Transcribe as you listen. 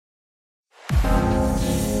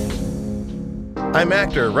I'm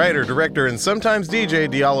actor, writer, director, and sometimes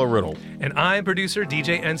DJ Diallo Riddle. And I'm producer,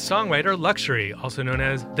 DJ, and songwriter LUXXURY, also known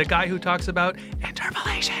as the guy who talks about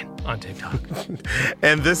interpolation on TikTok.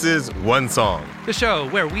 And this is One Song, the show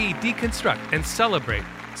where we deconstruct and celebrate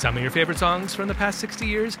some of your favorite songs from the past 60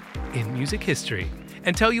 years in music history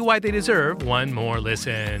and tell you why they deserve one more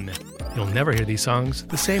listen. You'll never hear these songs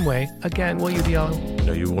the same way again, will you, Diallo?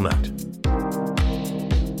 No, you will not.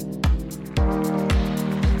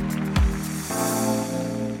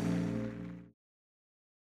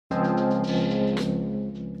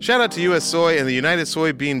 Shout out to U.S. Soy and the United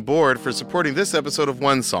Soybean Board for supporting this episode of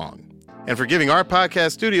One Song, and for giving our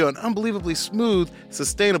podcast studio an unbelievably smooth,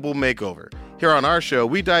 sustainable makeover. Here on our show,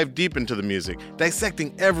 we dive deep into the music,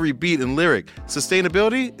 dissecting every beat and lyric.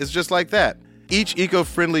 Sustainability is just like that. Each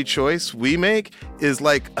eco-friendly choice we make is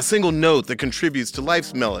like a single note that contributes to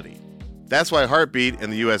life's melody. That's why Heartbeat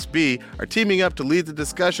and the USB are teaming up to lead the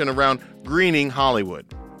discussion around greening Hollywood.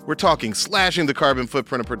 We're talking slashing the carbon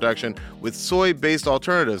footprint of production with soy-based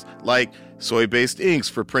alternatives like soy-based inks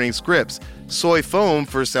for printing scripts, soy foam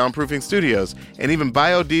for soundproofing studios, and even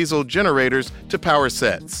biodiesel generators to power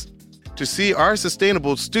sets. To see our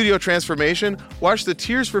sustainable studio transformation, watch the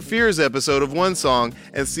Tears for Fears episode of One Song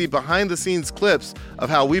and see behind-the-scenes clips of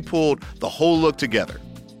how we pulled the whole look together.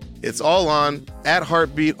 It's all on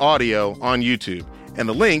 @Heartbeat Audio on YouTube, and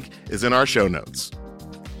the link is in our show notes.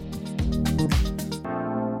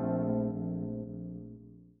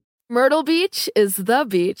 Myrtle Beach is the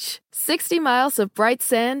beach. 60 miles of bright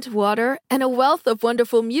sand, water, and a wealth of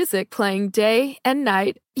wonderful music playing day and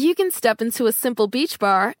night. You can step into a simple beach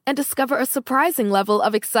bar and discover a surprising level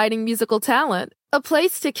of exciting musical talent. A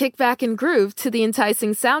place to kick back and groove to the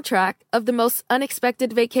enticing soundtrack of the most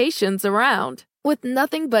unexpected vacations around. With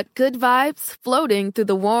nothing but good vibes floating through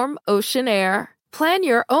the warm ocean air. Plan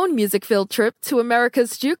your own music-filled trip to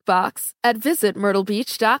America's Jukebox at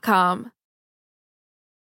visitmyrtlebeach.com.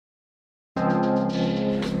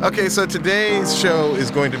 Okay, so today's show is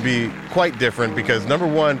going to be quite different because, number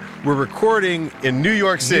one, we're recording in New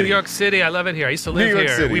York City. New York City, I love it here. I used to live New York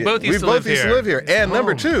here. City. We both used to live here. And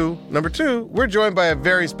number two, we're joined by a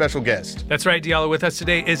very special guest. That's right, Diallo. With us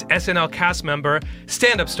today is SNL cast member,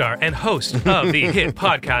 stand-up star, and host of the hit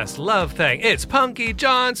podcast Love Thang. It's Punkie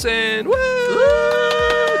Johnson. Woo!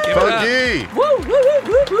 Punkie! Woo, woo, woo,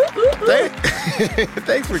 woo, woo, woo.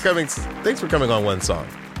 Thanks for coming on One Song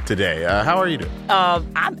today. How are you doing?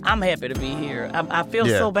 I'm happy to be here. I feel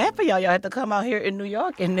so bad for y'all. Y'all had to come out here in New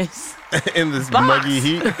York in this muggy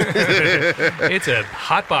heat. It's a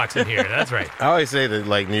hot box in here. That's right. I always say that,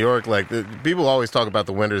 like, New York, people always talk about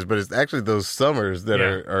the winters, but it's actually those summers that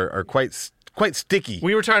are quite sticky.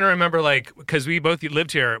 We were trying to remember, because we both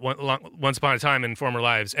lived here once upon a time in former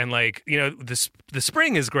lives, and the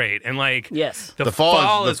spring is great, and yes, the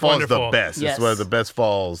fall is wonderful. The best. Yes. It's one of the best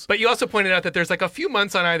falls. But you also pointed out that there's a few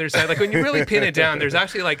months on either side. When you really pin it down, there's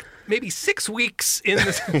actually maybe 6 weeks in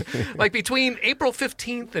this, between April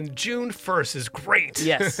 15th and June 1st is great.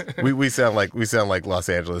 Yes, we sound like Los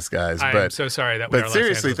Angeles guys. I'm so sorry that. But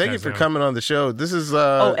seriously, thank you for coming on the show. This is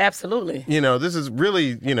absolutely. This is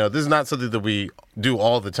really this is not something that we do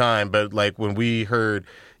all the time, but when we heard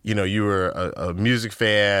you were a music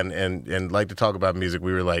fan and like to talk about music,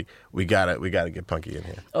 we were like, we gotta get Punkie in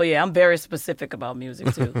here. Oh yeah, I'm very specific about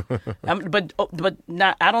music too. But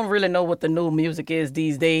I don't really know what the new music is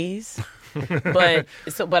these days. but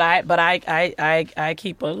I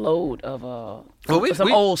keep a load of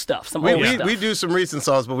some old stuff. We do some recent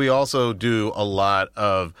songs, but we also do a lot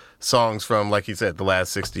of songs from, like you said, the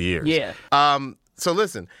last 60 years. Yeah. So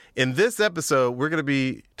listen, in this episode, we're going to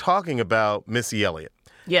be talking about Missy Elliott.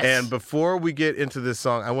 Yes. And before we get into this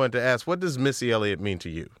song, I wanted to ask, what does Missy Elliott mean to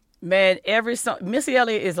you? Man, every song, Missy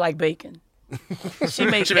Elliott is like bacon. She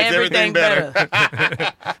makes everything better.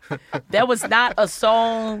 There was not a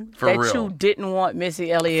song you didn't want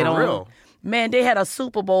Missy Elliott on. For real. Man, they had a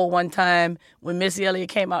Super Bowl one time when Missy Elliott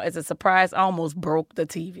came out as a surprise. I almost broke the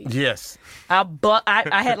TV. Yes. I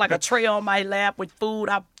had a tray on my lap with food.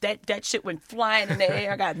 That shit went flying in the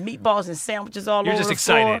air. I got meatballs and sandwiches all over the floor. You're just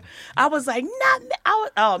excited. I was like,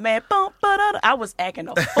 I was acting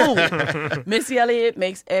a fool. Missy Elliott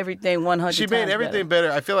makes everything 100 She made everything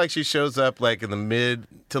better. I feel like she shows up in the mid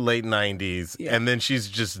to late 90s, and then she's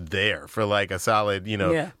just there for a solid,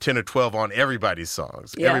 10 or 12 on everybody's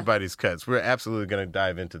songs, everybody's cuts. We're absolutely going to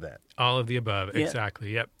dive into that. All of the above. Yeah.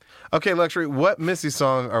 Exactly. Yep. Okay, LUXXURY, what Missy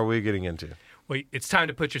song are we getting into? Well, it's time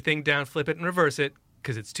to put your thing down, flip it, and reverse it,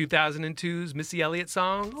 because it's 2002's Missy Elliott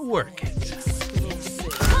song, Work It.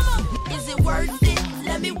 Is it worth it?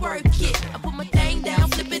 Let me work it. I put my thing down,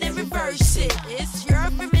 flip it, and reverse it. It's your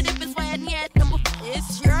primitive, it's why I need number.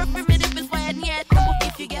 It's your primitive, it's why I need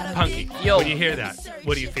Yo. When you hear that,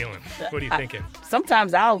 what are you feeling? What are you thinking?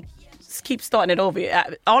 Sometimes I'll keep starting it over.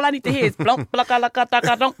 All I need to hear is boom,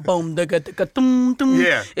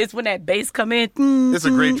 Yeah. It's when that bass come in. It's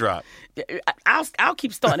a great drop. I'll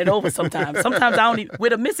keep starting it over sometimes. Sometimes I don't even,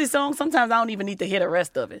 with a Missy song, sometimes I don't even need to hear the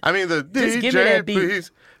rest of it. I mean, the Just give me DJ, that beat.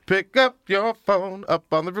 please pick up your phone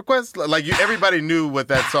up on the request. Like, everybody knew what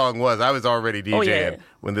that song was. I was already DJing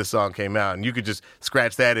when this song came out, and you could just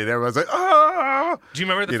scratch that and everyone's like, ah! Do you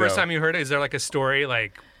remember the first time you heard it? Is there like a story,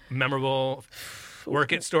 like memorable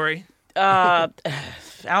work it story? I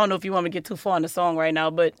don't know if you want me to get too far in the song right now,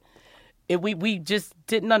 but we just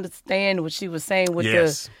didn't understand what she was saying with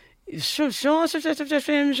the... Yep.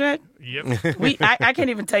 I can't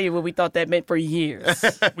even tell you what we thought that meant for years.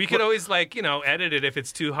 We could always edit it if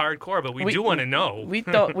it's too hardcore, but we do want to know. We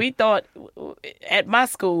thought at my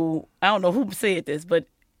school, I don't know who said this, but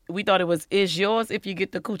we thought it was "is yours if you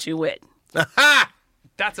get the coochie wet."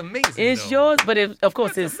 That's amazing. It's yours, but of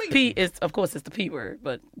course it's the P word,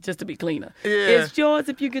 but just to be cleaner. Yeah. It's yours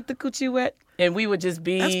if you get the coochie wet. And we would just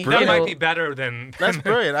be... That might be better than... That's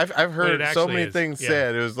brilliant. I've heard so many things Yeah.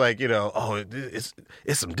 said. It was like, it's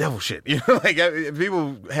some devil shit. Like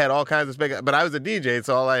people had all kinds of but I was a DJ,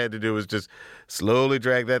 so all I had to do was just slowly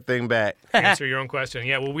drag that thing back. Answer your own question.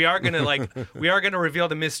 Yeah, well, we are gonna reveal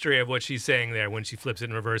the mystery of what she's saying there when she flips it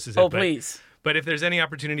and reverses it. Oh, please. But if there's any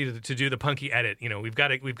opportunity to do the punky edit, we've got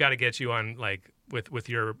to get you on with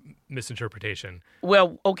your misinterpretation.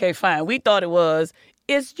 Well, okay, fine. We thought it was,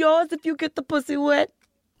 it's yours if you get the pussy wet.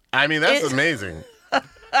 I mean, that's amazing.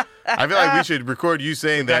 I feel like we should record you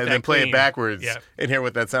saying that and then play it backwards and hear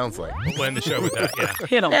what that sounds like. We'll end the show with that, yeah.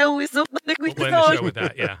 Hit 'em. We'll end the show with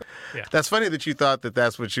that, yeah. That's funny that you thought that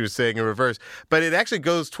that's what she was saying in reverse. But it actually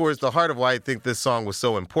goes towards the heart of why I think this song was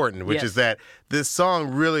so important, which is that this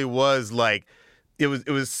song really was like, it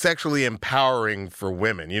was sexually empowering for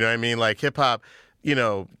women. You know what I mean? Like hip-hop,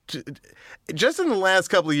 just in the last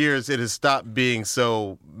couple of years, it has stopped being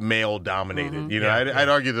so male-dominated. Mm-hmm. I'd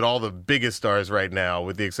argue that all the biggest stars right now,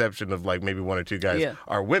 with the exception of like maybe one or two guys,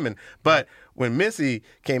 are women. But when Missy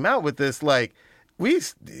came out with this, like,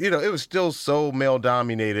 it was still so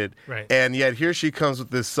male-dominated. Right. And yet here she comes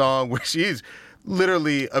with this song where she's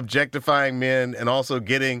literally objectifying men and also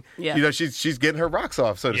getting, she's getting her rocks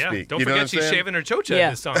off, so to speak. Don't forget she's shaving her chocha in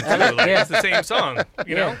this song, too. It's the same song,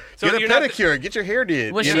 know? So get a pedicure, get your hair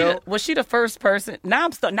did. Was she the first person? Now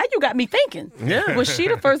you got me thinking. Yeah. Was she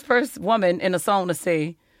the first woman in a song to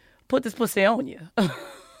say, put this pussy on you?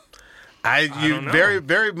 I don't know. Very,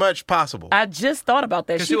 very much possible. I just thought about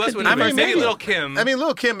that. She could be maybe Lil' Kim. I mean,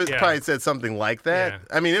 Lil' Kim has probably said something like that. Yeah.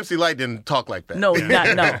 I mean, MC Lyte didn't talk like that. No. Queen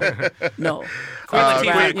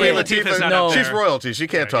Latifah's not up there. She's royalty. She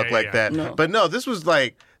can't talk like that. No. But no, this was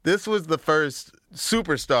the first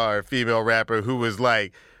superstar female rapper who was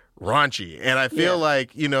like raunchy, and I feel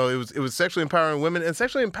like it was sexually empowering women and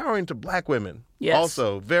sexually empowering to black women. Yes.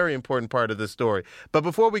 Also, very important part of this story. But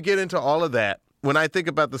before we get into all of that, when I think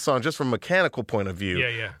about the song, just from a mechanical point of view,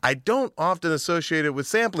 I don't often associate it with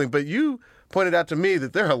sampling, but you pointed out to me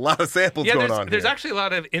that there are a lot of samples going on there's here. actually a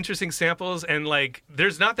lot of interesting samples, and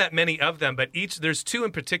there's not that many of them, but there's two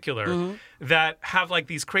in particular that have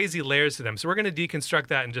these crazy layers to them. So we're going to deconstruct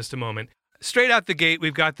that in just a moment. Straight out the gate,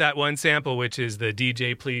 we've got that one sample, which is the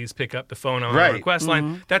DJ Please Pick Up the Phone on our request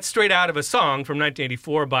line. That's straight out of a song from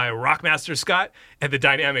 1984 by Rockmaster Scott and the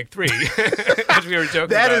Dynamic 3, as we were joking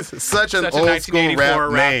That about. is such an old school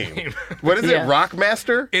rap name. What is it,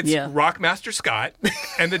 Rockmaster? It's Rockmaster Scott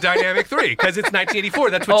and the Dynamic 3, because it's 1984.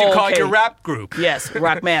 That's what you call your rap group. Yes,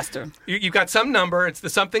 Rockmaster. You've got some number. It's the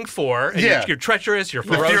something 4. And you're treacherous, you're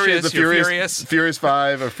ferocious, you're furious. Furious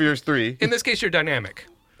 5 or Furious 3. In this case, you're dynamic.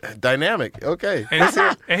 Dynamic, okay.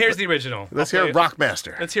 And here's the original. Let's hear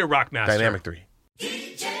Rockmaster. Let's hear Rockmaster. Dynamic 3.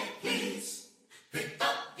 DJ, please pick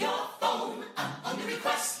up your phone. I'm on the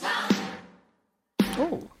request line.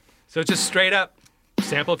 Oh. So just straight up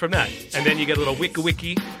sampled from that. And then you get a little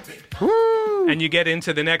wiki, Woo! and you get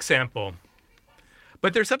into the next sample.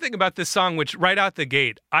 But there's something about this song which, right out the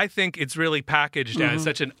gate, I think it's really packaged as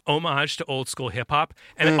such an homage to old school hip hop,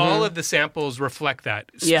 and all of the samples reflect that.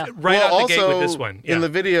 Right out the gate with this one. In the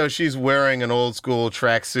video, she's wearing an old school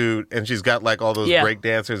tracksuit, and she's got all those break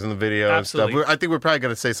dancers in the video and stuff. I think we're probably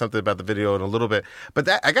going to say something about the video in a little bit, but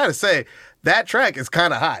I got to say, that track is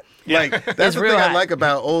kind of hot. That's the thing I like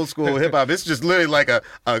about old school hip hop. It's just literally like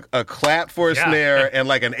a clap for a snare and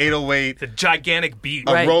like an 808. The gigantic beat.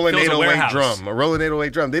 A rolling 808 drum. A rolling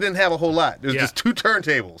 808 drum. They didn't have a whole lot. It was just 2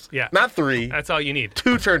 turntables. Yeah. Not 3. That's all you need.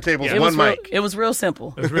 2 turntables, 1 mic. It was real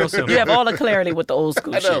simple. It was real simple. You have all the clarity with the old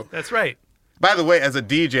school shit. That's right. By the way, as a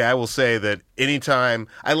DJ, I will say that anytime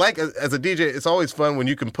I like as a DJ, it's always fun when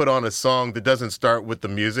you can put on a song that doesn't start with the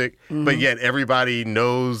music, but yet everybody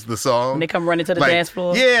knows the song. And they come running to the dance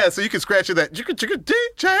floor. Yeah, so you can scratch it that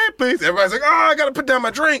DJ, please. Everybody's like, oh, I gotta put down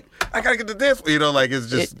my drink. I gotta get the dance floor. You know, like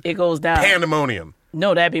it's just it goes down. Pandemonium.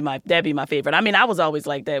 No, that'd be my favorite. I mean, I was always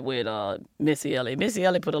like that with Missy Elliott. Missy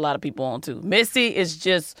Elliott put a lot of people on too. Missy is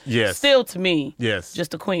just still to me,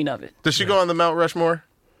 just the queen of it. Does she go on the Mount Rushmore?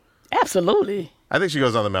 Absolutely. I think she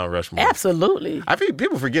goes on the Mount Rushmore. Absolutely. I think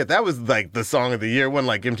people forget that was like the song of the year. It wasn't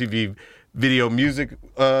like MTV video music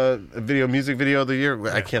video of the year.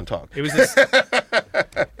 I can't talk. It was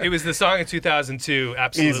it was the song of 2002.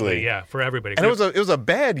 Absolutely, easily. Yeah, for everybody. And it was a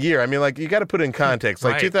bad year. I mean, like you got to put it in context.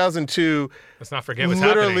 Like 2002. Let's not forget what's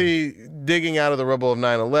literally happening. Digging out of the rubble of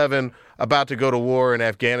 9/11, about to go to war in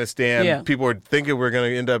Afghanistan. Yeah. People were thinking we're going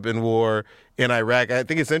to end up in war in Iraq. I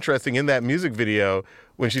think it's interesting in that music video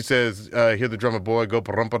when she says, hear the drummer boy go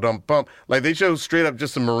pa-rum-pa-dum-pump. Like they show straight up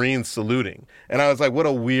just some Marines saluting. And I was like, what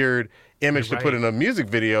a weird image to put in a music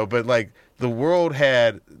video. But like the world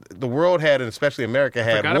had, and especially America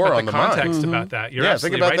had war on the mind. Context about that. You're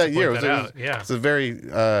think about right that year. It's a very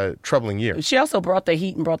troubling year. She also brought the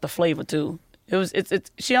heat and brought the flavor too.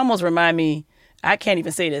 She almost remind me. I can't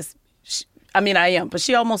even say this. I am, but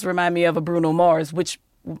she almost remind me of a Bruno Mars, which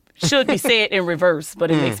should be said in reverse,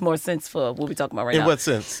 but it makes more sense for what we're talking about right now. In what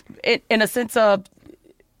sense? In a sense of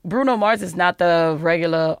Bruno Mars is not the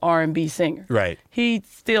regular R&B singer. Right. He's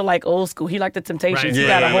still like old school. He like the Temptations. Right. He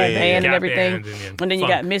got a whole band and everything. And then you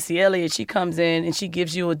got Missy Elliott. She comes in and she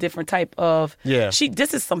gives you a different type of. Yeah.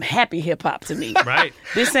 This is some happy hip hop to me. Right.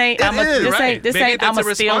 This ain't. I'ma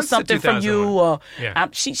steal something from you. Or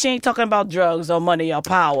she ain't talking about drugs or money or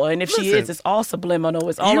power. And if she is, it's all subliminal.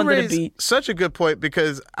 It's all under the beat. Such a good point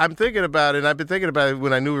because I'm thinking about it. And I've been thinking about it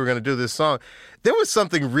when I knew we were going to do this song. There was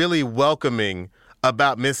something really welcoming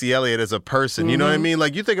about Missy Elliott as a person. You know what I mean?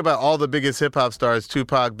 Like you think about all the biggest hip hop stars,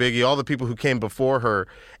 Tupac, Biggie, all the people who came before her.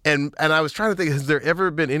 And I was trying to think, has there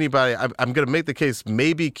ever been anybody, I'm going to make the case,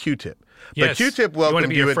 maybe Q-Tip. Yes. But Q-Tip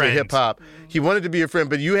welcomed you into hip hop. He wanted to be your friend,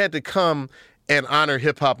 but you had to come and honor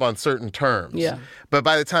hip hop on certain terms. Yeah. But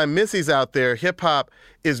by the time Missy's out there, hip hop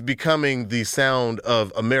is becoming the sound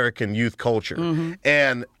of American youth culture.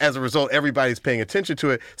 And as a result, everybody's paying attention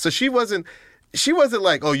to it. So she wasn't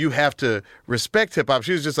like, oh, you have to respect hip hop.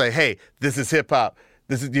 She was just like, hey, this is hip hop.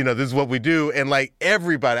 This is what we do. And like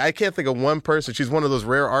everybody, I can't think of one person. She's one of those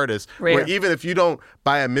rare artists where even if you don't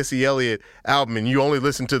buy a Missy Elliott album and you only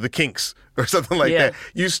listen to the Kinks or something like that,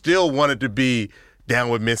 you still wanted to be down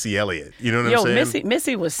with Missy Elliott. You know what I'm saying?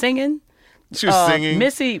 Missy was singing. She was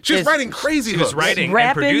singing. She was writing crazy hooks. She was writing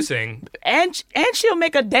rapping, and producing. And she'll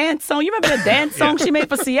make a dance song. You remember the dance song she made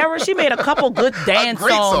for Sierra? She made a couple good dance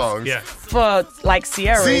songs. Yeah. For like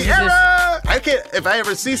Sierra. Sierra! I can't. If I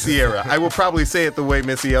ever see Sierra, I will probably say it the way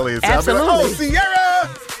Missy Elliott said. Absolutely. I'll be like, oh,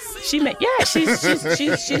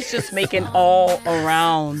 Sierra! She's just making all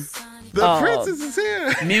around. The princess is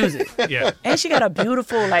here. Music. Yeah. And she got a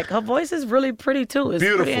beautiful, like, her voice is really pretty too. It's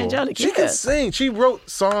beautiful. Pretty angelic. She can sing. She wrote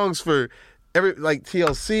songs for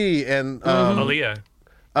TLC and Aaliyah.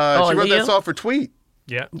 She wrote that song for Tweet.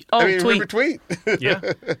 Yeah. Oh, Tweet. Remember Tweet? Yeah.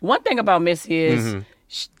 One thing about Missy is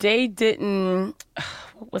they didn't,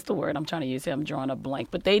 what's the word I'm trying to use here? I'm drawing a blank.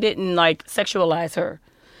 But they didn't, like, sexualize her.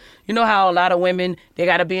 You know how a lot of women, they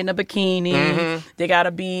got to be in the bikini, they got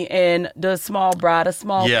to be in the small bra, the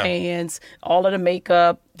small pants, all of the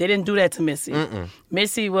makeup. They didn't do that to Missy.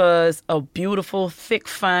 Missy was a beautiful, thick,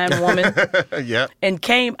 fine woman. And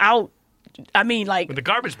came out, I mean, like... With the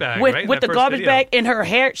garbage bag, with, right? With the garbage bag in her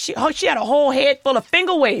hair. She had a whole head full of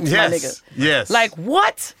finger waves, my nigga. Yes. Like,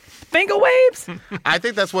 what? Finger waves? I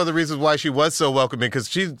think that's one of the reasons why she was so welcoming, because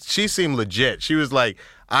she seemed legit. She was like,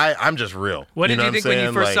 I'm just real. What did you think when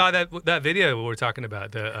you first saw that video we were talking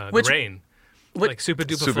about, the rain? Like Super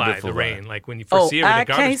Duper Fly, the rain. Like when you first see her with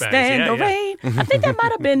the garbage bags. I can't stand the rain. I think that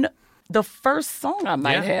might have been the first song I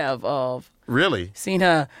might have of seen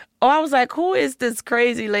her. Oh, I was like, who is this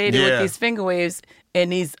crazy lady with these finger waves? And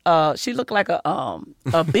these, she looked like a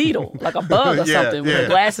beetle, like a bug or something, with her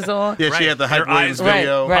glasses on. Yeah, she had the Hype Williams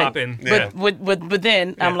video popping. But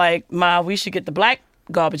then I'm like, Ma, we should get the black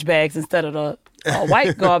garbage bags instead of the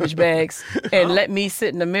white garbage bags and let me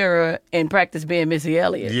sit in the mirror and practice being Missy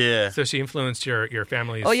Elliott. Yeah. So she influenced your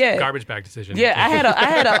family's garbage bag decision. Yeah,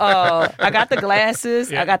 I got the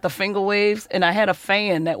glasses, I got the finger waves, and I had a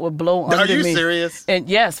fan that would blow under me. Are you serious? And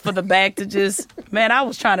yes, for the bag to just, man, I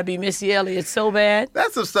was trying to be Missy Elliott so bad.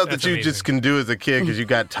 That's some stuff that you amazing. just can do as a kid because you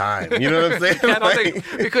got time. You know what I'm saying? I don't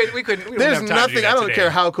think we couldn't. There's nothing. I don't care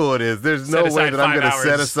how cool it is. There's no way that I'm going to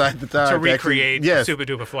set aside the time to recreate Super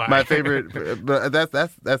Duper Fly. My favorite. But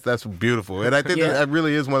that's beautiful, and I think that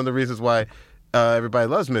really is one of the reasons why everybody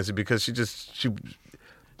loves Missy, because she's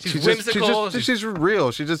whimsical. She's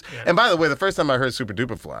real. And by the way, the first time I heard Super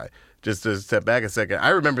Duper Fly, just to step back a second, I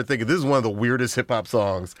remember thinking this is one of the weirdest hip hop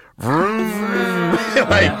songs.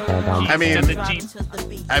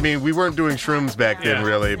 I mean, we weren't doing shrooms back then,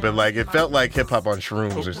 really, but like it felt like hip hop on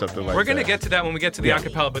shrooms or something like that. We're gonna get to that when we get to the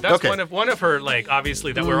acapella, but that's one of her, like,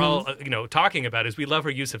 obviously that we're all talking about is we love her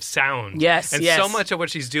use of sound. Yes, and so much of what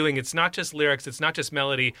she's doing, it's not just lyrics, it's not just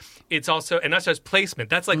melody, it's also, and not just placement.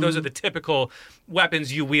 That's like those are the typical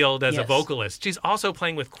weapons you wield as a vocalist. She's also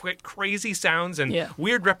playing with quick, crazy sounds and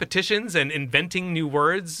weird repetitions and inventing new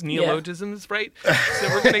words, neologisms, right? So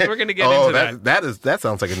we're gonna get into that. That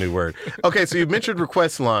sounds like a new word. Okay, so you mentioned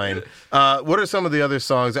Request Line. What are some of the other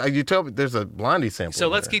songs? You told me there's a Blondie sample. So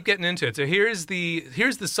let's keep getting into it. So here's the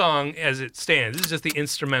song as it stands. This is just the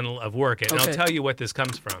instrumental of Work It, and I'll tell you what this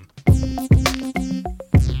comes from.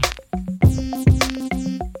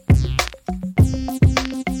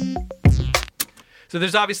 So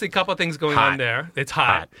there's obviously a couple of things going on there. It's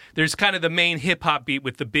hot. There's kind of the main hip-hop beat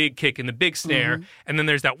with the big kick and the big snare, and then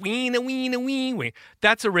there's that ween-a-ween-a-ween-ween.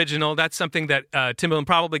 That's original. That's something that Timbaland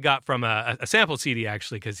probably got from a sample CD,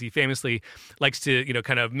 actually, because he famously likes to,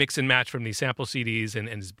 kind of mix and match from these sample CDs and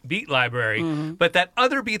his beat library. But that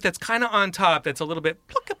other beat that's kind of on top, that's a little bit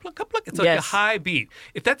pluck, pluck, pluck. It's like a high beat.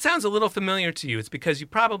 If that sounds a little familiar to you, it's because you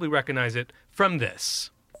probably recognize it from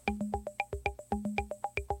this.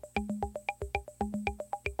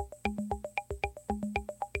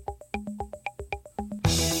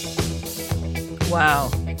 Wow.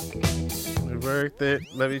 Work it,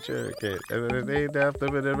 let me jerk it, and then they down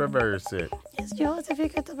flip it and reverse it. It's yours if you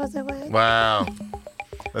get the buzz away. Wow,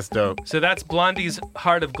 that's dope. So that's Blondie's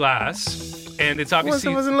Heart of Glass, and it's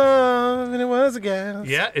obviously Once it was in love and it was a gas.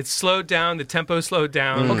 Yeah, it's slowed down. The tempo slowed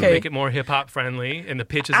down. Okay, make it more hip hop friendly, and the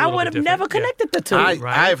pitch is. I would have never connected the two.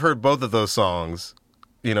 I've heard both of those songs.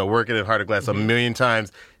 Working at Heart of Glass a million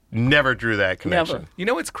times. Never drew that connection. Never. You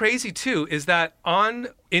know what's crazy too is that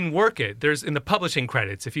in Work It, there's in the publishing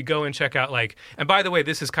credits, if you go and check out and by the way,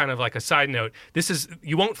 this is kind of like a side note.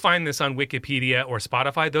 You won't find this on Wikipedia or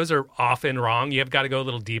Spotify. Those are often wrong. You've got to go a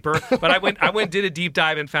little deeper. But I went did a deep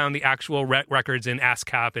dive and found the actual records in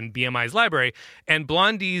ASCAP and BMI's library. And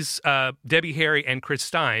Blondie's Debbie Harry and Chris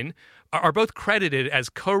Stein are both credited as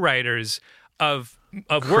co-writers of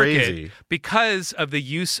Work It because of the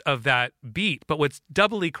use of that beat. But what's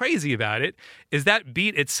doubly crazy about it is that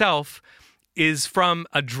beat itself is from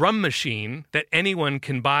a drum machine that anyone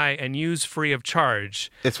can buy and use free of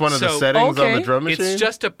charge. It's one of the settings on the drum machine? It's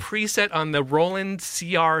just a preset on the Roland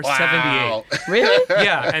CR78. Wow. Really?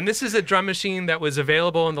 Yeah, and this is a drum machine that was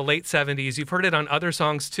available in the late 70s. You've heard it on other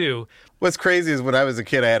songs too. What's crazy is when I was a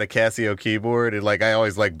kid, I had a Casio keyboard, and I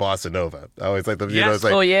always liked Bossa Nova. I always liked them. It's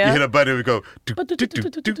like you hit a button, it would go.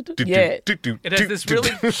 It has this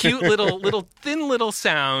really cute little thin little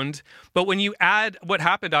sound. But when you add, what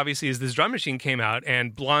happened obviously is this drum machine came out,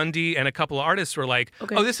 and Blondie and a couple of artists were like,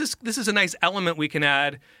 "Oh, this is a nice element we can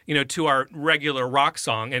add, to our regular rock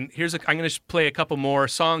song." And I'm going to play a couple more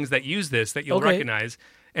songs that use this that you'll recognize,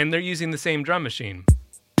 and they're using the same drum machine.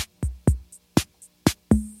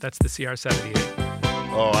 That's the CR78.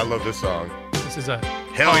 Oh, I love this song. This is a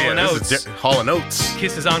Hell yeah, this is Hall & Oates.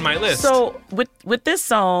 Kiss is on my list. So with this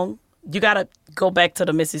song, you got to go back to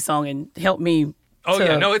the Missy song and help me.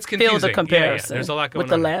 It's confusing. Feel the comparison. There's a lot going with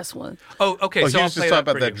the on last one. Oh, okay. So you I'll just play talk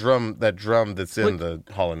that about that drum that's in the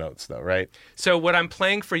Hall & Oates, though, right? So what I'm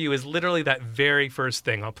playing for you is literally that very first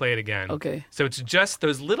thing. I'll play it again. Okay. So it's just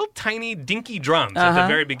those little tiny dinky drums at the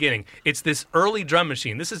very beginning. It's this early drum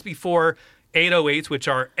machine. This is before 808s, which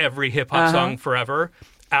are every hip hop song forever.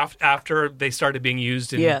 After they started being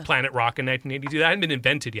used in Planet Rock in 1982. That hadn't been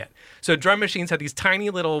invented yet. So drum machines had these tiny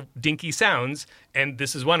little dinky sounds, and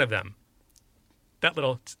this is one of them. That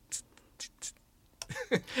little...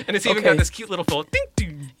 and it's even got this cute little full...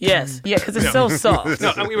 Yes, because it's so soft.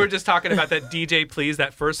 No, and we were just talking about that DJ Please,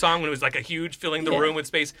 that first song when it was like a huge filling the room with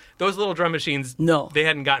space. Those little drum machines, they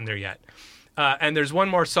hadn't gotten there yet. And there's one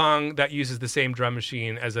more song that uses the same drum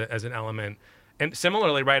machine as an element. And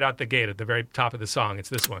similarly, right out the gate, at the very top of the song, it's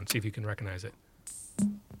this one. See if you can recognize it.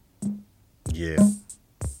 Yeah.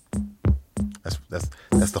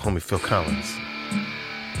 That's the homie Phil Collins.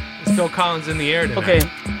 It's Phil Collins in the air tonight. Okay.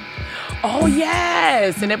 Oh,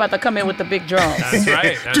 yes. And they're about to come in with the big drums. That's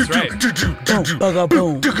right.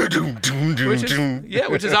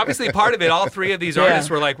 Which is obviously part of it. All three of these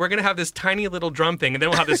artists were like, we're going to have this tiny little drum thing, and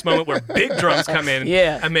then we'll have this moment where big drums come in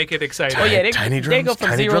and make it exciting. Oh, yeah. They go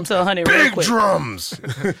from 0 to 100 real quick. Big drums.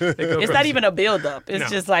 It's not even a build-up. It's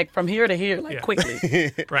just like from here to here, like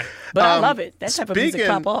quickly. Right. But I love it. That type of music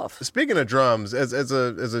pop off. Speaking of drums, as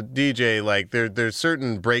a DJ, like there's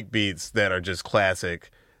certain break beats that are just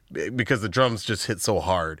classic, because the drums just hit so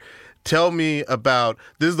hard. Tell me about,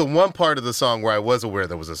 this is the one part of the song where I was aware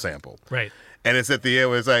there was a sample. Right. And it's at the end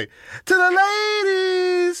where it's like, to the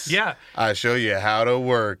ladies. Yeah. I show you how to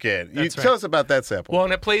work it. Tell us about that sample. Well,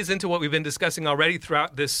 and it plays into what we've been discussing already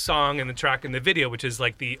throughout this song and the track and the video, which is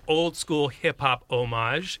like the old school hip hop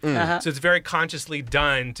homage. So it's very consciously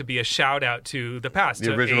done to be a shout out to the past.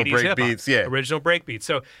 The original break beats, Original break beats.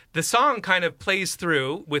 So the song kind of plays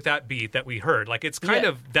through with that beat that we heard. Like it's kind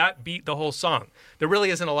of that beat the whole song. There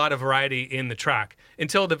really isn't a lot of variety in the track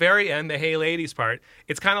until the very end, the Hey Ladies part.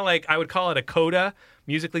 It's kind of like, I would call it a coda,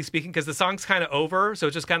 musically speaking, because the song's kind of over, so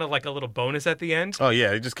it's just kind of like a little bonus at the end. Oh,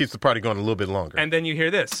 yeah, it just keeps the party going a little bit longer. And then you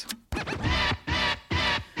hear this.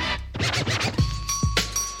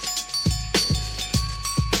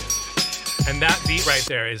 And that beat right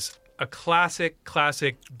there is a classic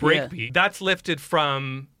break beat. That's lifted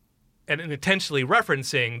from and intentionally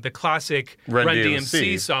referencing the classic Run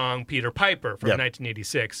DMC song Peter Piper from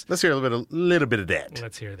 1986. Let's hear a little bit of that.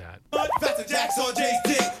 Let's hear that.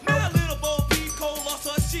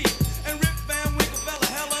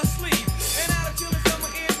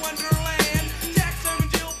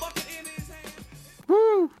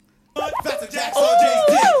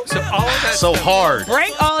 So all of that so hard.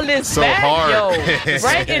 Bring all this so back, hard. yo.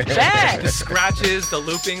 Bring it back. The scratches, the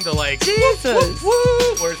looping, the like, Jesus. whoop,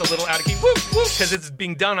 whoop, where it's a little out of key, whoop, whoop, because it's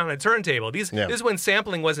being done on a turntable. This is when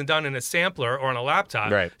sampling wasn't done in a sampler or on a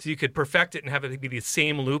laptop. Right. So you could perfect it and have it be the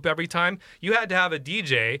same loop every time. You had to have a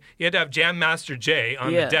DJ, you had to have Jam Master Jay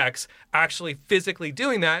on the decks actually physically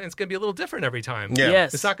doing that, and it's going to be a little different every time. Yeah.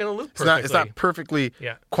 Yes. It's not going to loop perfectly. It's not perfectly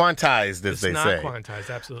quantized, as they say. It's not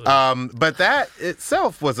quantized, absolutely. But that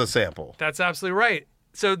itself was a sample. That's absolutely right.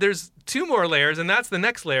 So there's two more layers, and that's the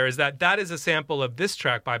next layer, is that is a sample of this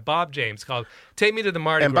track by Bob James called Take Me to the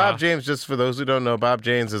Mardi Gras. And Bob James, just for those who don't know, Bob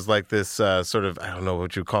James is like this sort of, I don't know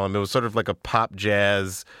what you call him. It was sort of like a pop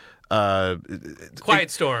jazz... Quiet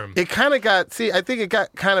Storm. It kind of got, I think it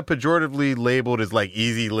got kind of pejoratively labeled as like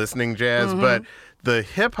easy listening jazz, but the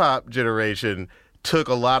hip hop generation took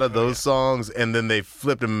a lot of those songs and then they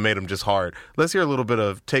flipped them and made them just hard. Let's hear a little bit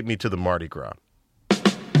of Take Me to the Mardi Gras.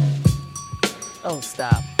 Oh,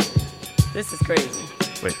 stop. This is crazy.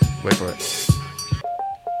 Wait for it.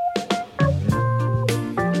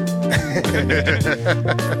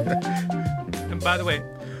 And by the way,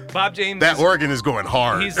 Bob James... That organ is going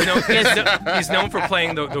hard. He's known for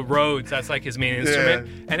playing the Rhodes. That's like his main instrument.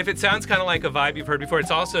 Yeah. And if it sounds kind of like a vibe you've heard before,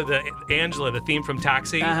 it's also the Angela, the theme from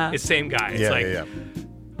Taxi. It's same guy.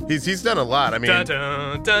 It's He's done a lot. I mean,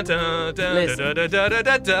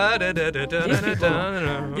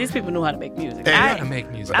 these people knew how to make music.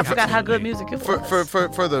 I forgot how good music it was.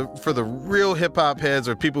 For the real hip hop heads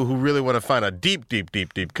or people who really want to find a deep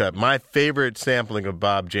cut, my favorite sampling of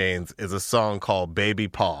Bob James is a song called Baby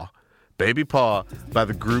Paw. Baby Paw by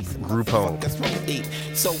the group Home.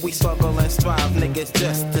 So we struggle and strive, niggas,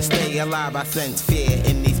 just to stay alive. I sense fear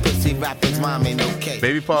in these pussy rappers, mom ain't okay.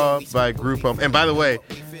 Baby Paw by group Home. And by the way,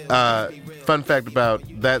 fun fact about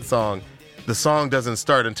that song, the song doesn't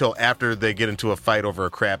start until after they get into a fight over a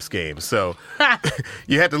craps game. So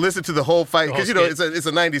you had to listen to the whole fight because, you know, it's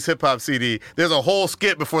a 90s hip-hop CD. There's a whole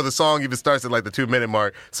skit before the song even starts at like the 2-minute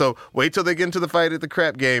mark. So wait till they get into the fight at the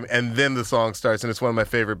crap game, and then the song starts, and it's one of my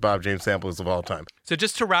favorite Bob James samples of all time. So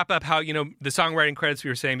just to wrap up how, you know, the songwriting credits we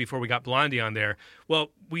were saying before we got Blondie on there, well,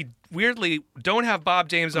 we weirdly don't have Bob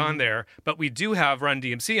James on there, but we do have Run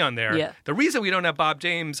DMC on there. Yeah. The reason we don't have Bob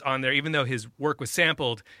James on there, even though his work was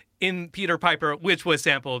sampled in Peter Piper, which was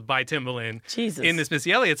sampled by Timbaland in this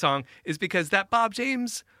Missy Elliott song, is because that Bob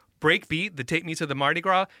James breakbeat, the Take Me to the Mardi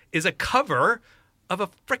Gras, is a cover of a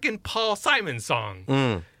frickin' Paul Simon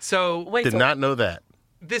song. So Did not know that.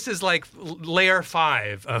 This is like layer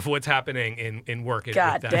 5 of what's happening in work with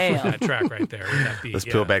that track right there. With that beat. Let's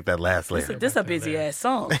peel back that last layer. This is a busy-ass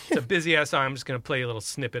song. It's a busy-ass song. I'm just going to play a little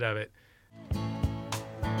snippet of it.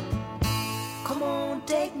 Come on,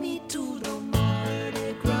 take me to the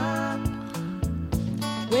Mardi Gras,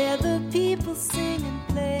 where the people sing and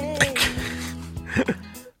play.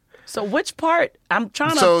 So which part? I'm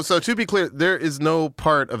trying to... So to be clear, there is no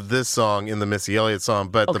part of this song in the Missy Elliott song,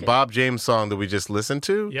 but the Bob James song that we just listened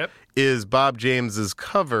to is Bob James's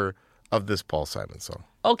cover of this Paul Simon song.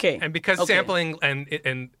 Okay. And because sampling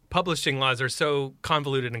and publishing laws are so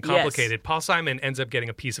convoluted and complicated, Paul Simon ends up getting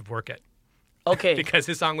a piece of work it. Okay. Because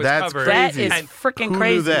his song was covered. Crazy. That is freaking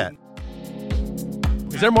crazy. Who knew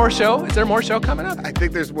that? Is there more show? Is there more show coming up? I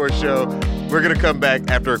think there's more show. We're going to come back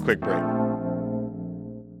after a quick break.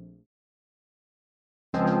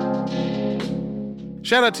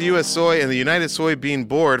 Shout out to U.S. Soy and the United Soybean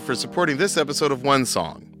Board for supporting this episode of One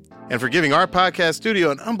Song, and for giving our podcast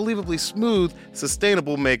studio an unbelievably smooth,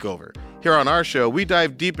 sustainable makeover. Here on our show, we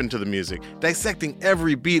dive deep into the music, dissecting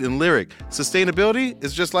every beat and lyric. Sustainability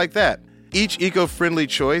is just like that. Each eco-friendly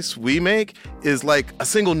choice we make is like a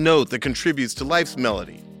single note that contributes to life's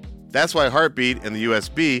melody. That's why Heartbeat and the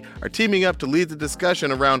USB are teaming up to lead the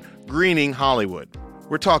discussion around greening Hollywood.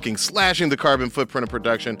 We're talking slashing the carbon footprint of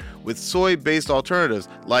production with soy-based alternatives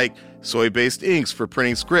like soy-based inks for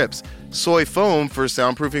printing scripts, soy foam for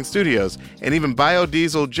soundproofing studios, and even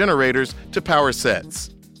biodiesel generators to power sets.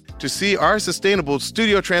 To see our sustainable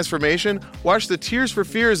studio transformation, watch the Tears for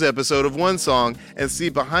Fears episode of One Song and see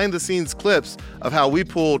behind-the-scenes clips of how we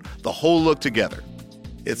pulled the whole look together.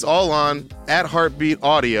 It's all on @Heartbeat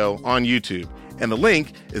Audio on YouTube, and the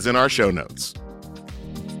link is in our show notes.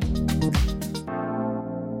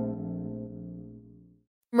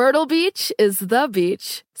 Myrtle Beach is the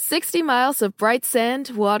beach. 60 miles of bright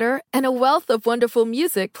sand, water, and a wealth of wonderful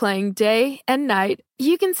music playing day and night.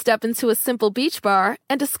 You can step into a simple beach bar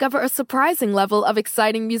and discover a surprising level of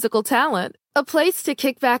exciting musical talent. A place to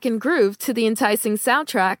kick back and groove to the enticing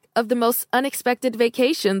soundtrack of the most unexpected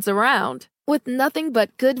vacations around. With nothing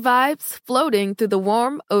but good vibes floating through the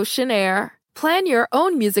warm ocean air. Plan your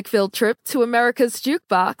own music-filled trip to America's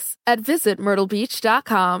Jukebox at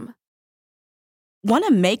visitmyrtlebeach.com. Want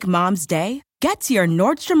to make Mom's Day? Get to your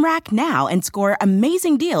Nordstrom Rack now and score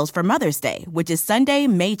amazing deals for Mother's Day, which is Sunday,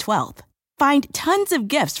 May 12th. Find tons of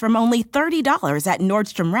gifts from only $30 at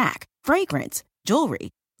Nordstrom Rack. Fragrance,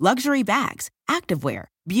 jewelry, luxury bags, activewear,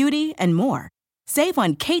 beauty, and more. Save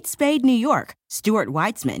on Kate Spade New York, Stuart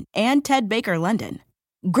Weitzman, and Ted Baker London.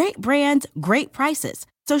 Great brands, great prices.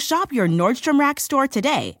 So shop your Nordstrom Rack store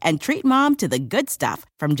today and treat Mom to the good stuff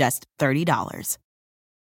from just $30.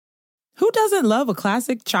 Who doesn't love a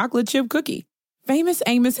classic chocolate chip cookie? Famous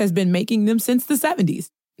Amos has been making them since the 70s,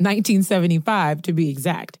 1975 to be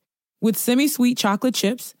exact. With semi-sweet chocolate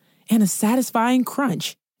chips and a satisfying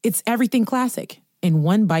crunch, it's everything classic in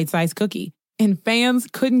one bite-sized cookie, and fans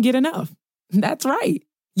couldn't get enough. That's right.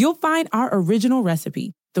 You'll find our original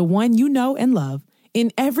recipe, the one you know and love,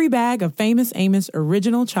 in every bag of Famous Amos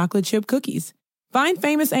original chocolate chip cookies. Find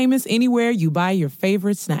Famous Amos anywhere you buy your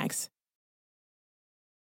favorite snacks.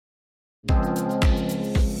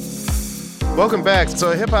 Welcome back.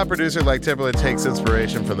 So a hip-hop producer like Timberland takes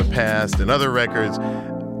inspiration from the past and other records.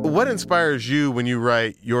 What inspires you when you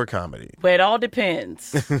write your comedy? Well, it all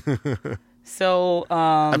depends. So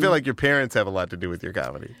I feel like your parents have a lot to do with your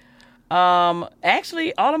comedy.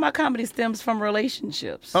 Actually, all of my comedy stems from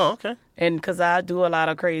relationships. Oh, okay. And because I do a lot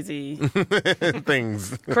of crazy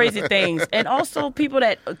things. Crazy things. And also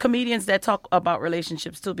comedians that talk about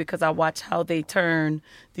relationships too, because I watch how they turn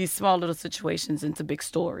these small little situations into big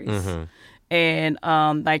stories. Mm-hmm. And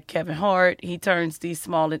like Kevin Hart, he turns these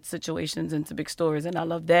small situations into big stories, and I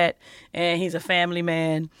love that. And he's a family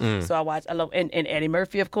man, so I love, and Eddie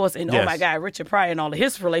Murphy, of course, and oh my God, Richard Pryor and all of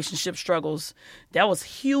his relationship struggles. That was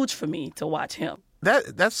huge for me to watch him.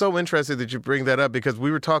 That's so interesting that you bring that up, because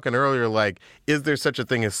we were talking earlier, like, is there such a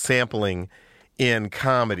thing as sampling in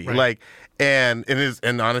comedy? Right. Like, and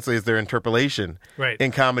honestly, is there interpolation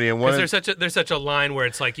in comedy? And there's such a line where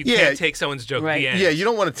it's like you can't take someone's joke at the end. Yeah, you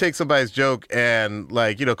don't want to take somebody's joke and,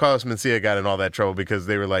 like, you know, Carlos Mencia got in all that trouble because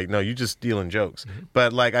they were like, no, you just stealing jokes. Mm-hmm.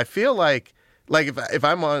 But like, I feel like if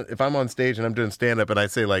I'm on stage and I'm doing stand up and I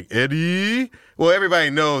say like Eddie, well, everybody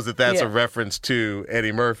knows that that's a reference to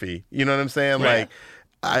Eddie Murphy. You know what I'm saying? Right. Like,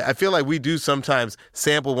 I feel like we do sometimes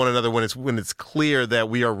sample one another when it's clear that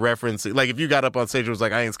we are referencing. Like, if you got up on stage and was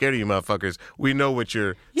like, I ain't scared of you motherfuckers, we know what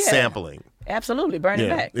you're sampling. Absolutely, burn it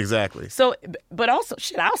back. Exactly. So, but also,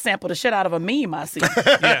 I'll sample the shit out of a meme I see.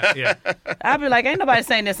 Yeah. I'll be like, ain't nobody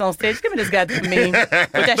saying this on stage. Give me this goddamn meme.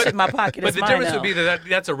 Put that shit in my pocket. But the difference would be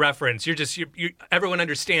that's a reference. Everyone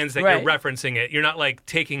understands that you're referencing it. You're not like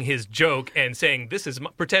taking his joke and saying, this is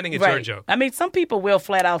pretending it's your joke. I mean, some people will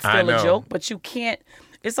flat out steal a joke, but you can't.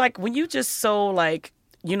 It's like when you just so like,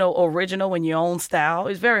 you know, original in your own style,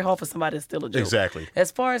 it's very hard for somebody to steal a joke. Exactly.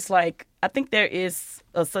 As far as like, I think there is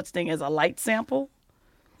a such thing as a light sample.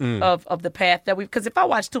 of the path that because if I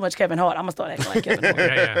watch too much Kevin Hart, I'm gonna start acting like Kevin Hart.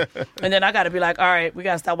 Yeah. And then I got to be like, all right, we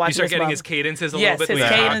got to start watching. You start this getting his cadences a little bit. Yes, his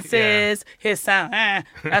cadences, his sound. I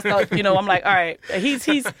start, I'm like, all right,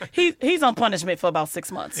 he's on punishment for about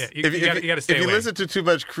 6 months. Yeah, you got to stay away. If you listen to too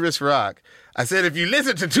much Chris Rock, I said if you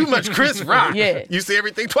listen to too much Chris Rock, you see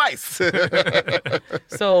everything twice.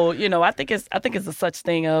 So I think it's a such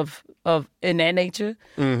thing of in that nature,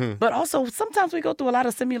 but also sometimes we go through a lot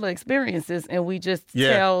of similar experiences and we just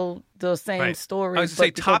tell the same stories. I was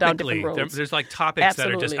going to say topically, there's like topics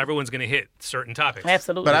that are just everyone's going to hit certain topics.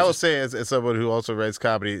 Absolutely. But I will say, as someone who also writes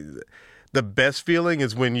comedy, the best feeling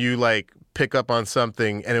is when you like pick up on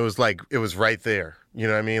something and it was right there. You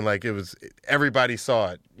know what I mean? Like everybody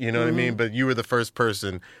saw it. You know what I mean? But you were the first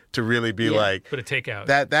person to really be like, put a takeout.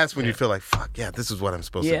 That's when you feel like, fuck yeah, this is what I'm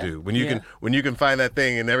supposed to do. When you can find that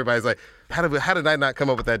thing and everybody's like, how did I not come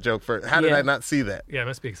up with that joke first? How did I not see that? Yeah, it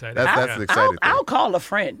must be exciting. That's the exciting thing. I'll call a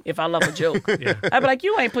friend if I love a joke. I'd be like,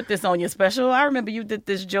 you ain't put this on your special. I remember you did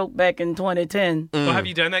this joke back in 2010. Well, have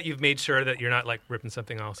you done that? You've made sure that you're not like ripping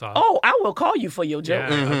something else off? Oh, I will call you for your joke.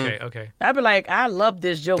 Yeah. Okay. I'd be like, I love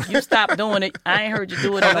this joke. You stop doing it. I ain't heard you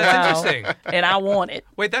do it in a while. That's interesting. And I want it.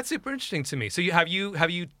 Wait, that's super interesting to me. So have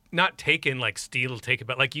you not taken like steal, take it,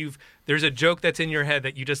 but like there's a joke that's in your head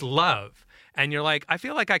that you just love. And you're like, I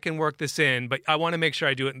feel like I can work this in, but I want to make sure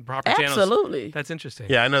I do it in proper channels. Absolutely. That's interesting.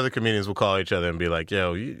 Yeah, I know the comedians will call each other and be like,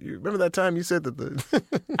 yo, you remember that time you said that the...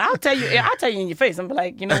 I'll tell you in your face. I'm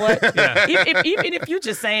like, you know what? Even if you're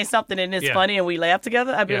just saying something and it's funny and we laugh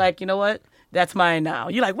together, I'd be like, you know what? That's mine now.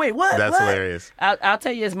 You're like, wait, what? That's hilarious. I'll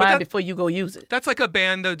tell you it's mine before you go use it. That's like a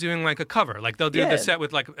band, though, doing like a cover. Like they'll do the set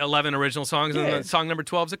with like 11 original songs and then song number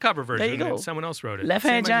 12 is a cover version. There you go. And someone else wrote it. Left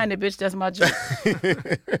hand giant, bitch, that's my joke.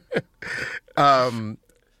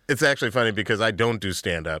 It's actually funny because I don't do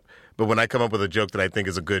stand-up, but when I come up with a joke that I think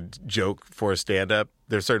is a good joke for a stand-up,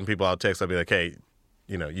 there's certain people I'll text, I'll be like, hey,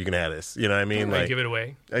 you can have this. You know what I mean? Like, give it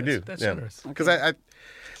away. I do. That's generous. Because I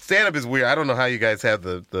stand-up is weird. I don't know how you guys have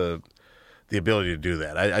the ability to do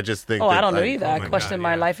that. I just think I don't know either. I question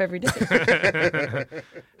my life every day.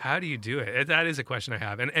 How do you do it? That is a question I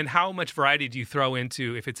have. And how much variety do you throw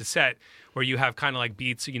into, if it's a set where you have kind of like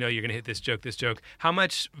beats, you're going to hit this joke. How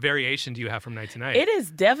much variation do you have from night to night? It is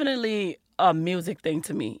definitely a music thing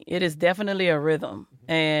to me. It is definitely a rhythm.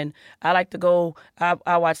 And I like to go,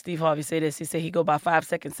 I watch Steve Harvey say this. He said he go by 5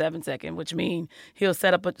 second, 7 second, which means he'll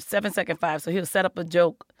set up a 7 second 5. So he'll set up a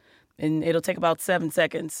joke and it'll take about 7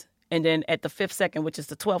 seconds. And then at the 5th second, which is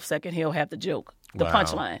the 12th second, he'll have the joke, the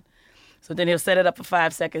punchline. So then he'll set it up for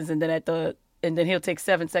 5 seconds, and then he'll take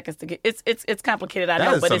 7 seconds to get. It's complicated, I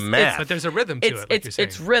know, but it's math. But there's a rhythm to it. Like you're saying.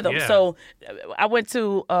 It's rhythm. Yeah. So I went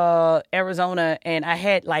to Arizona, and I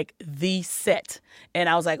had like the set, and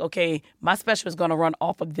I was like, okay, my special is going to run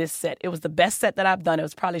off of this set. It was the best set that I've done. It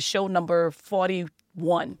was probably show number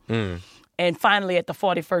 41. And finally, at the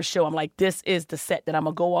 41st show, I'm like, this is the set that I'm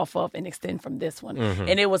going to go off of and extend from this one.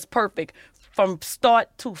 And it was perfect. From start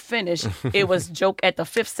to finish, it was joke at the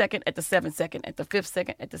 5th second, at the 7th second, at the 5th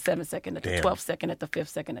second, at the 7th second, at the 12th second, at the 5th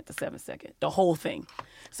second, at the 7th second. The whole thing.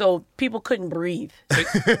 So people couldn't breathe.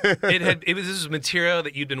 This was material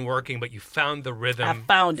that you'd been working, but you found the rhythm. I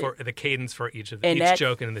found for the cadence for each that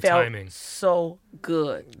joke and the felt timing. So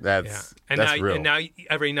good. That's real. And now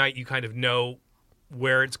every night you kind of know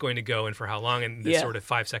where it's going to go and for how long, and this sort of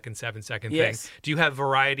 5 second, 7 second thing. Do you have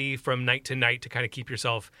variety from night to night to kind of keep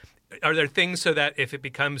yourself? Are there things so that if it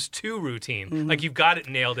becomes too routine, like you've got it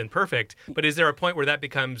nailed and perfect, but is there a point where that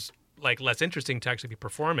becomes like less interesting to actually be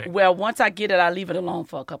performing? Well, once I get it, I leave it alone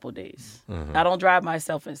for a couple of days. I don't drive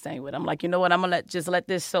myself insane with it. I'm like, you know what? I'm gonna let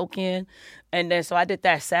this soak in, and then so I did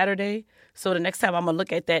that Saturday. So the next time I'm gonna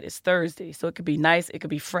look at that is Thursday. So it could be nice, it could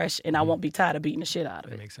be fresh, and I won't be tired of beating the shit out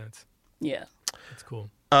of it. That makes sense. Yeah. That's cool.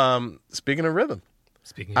 Speaking of rhythm,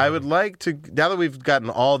 I would like to, now that we've gotten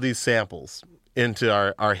all these samples into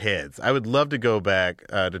our heads, I would love to go back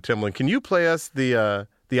to Timbaland. Can you play us the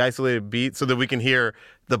isolated beat so that we can hear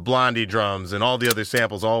the Blondie drums and all the other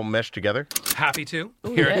samples all meshed together? Happy to.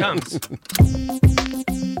 Here it comes.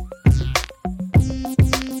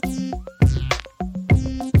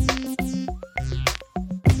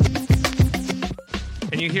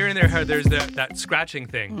 And you hear in there how there's that scratching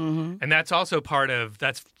thing, and that's also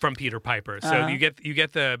that's from Peter Piper. So you get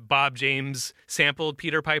the Bob James sampled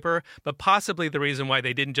Peter Piper, but possibly the reason why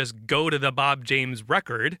they didn't just go to the Bob James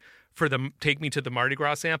record for the Take Me to the Mardi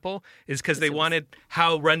Gras sample is because they wanted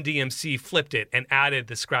how Run DMC flipped it and added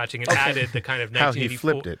the scratching and added the kind of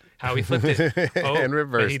 1984. How he flipped it. Oh, and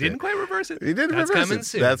reversed it. He didn't quite reverse it. He didn't That's reverse coming it.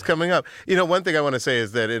 soon. That's coming up. One thing I want to say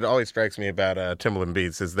is that it always strikes me about Timbaland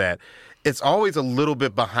beats is that it's always a little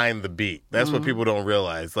bit behind the beat. That's what people don't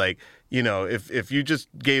realize. Like, if you just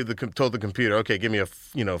told the computer, okay, give me a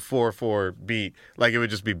 4/4 beat, like it would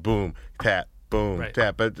just be boom, tap, boom,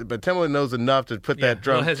 tap. But Timbaland knows enough to put that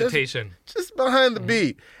drum no hesitation. Just behind the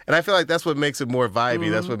beat. And I feel like that's what makes it more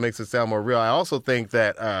vibey. That's what makes it sound more real. I also think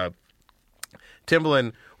that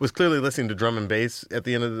Timbaland was clearly listening to drum and bass at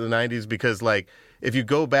the end of the 90s because, like, if you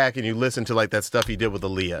go back and you listen to, like, that stuff he did with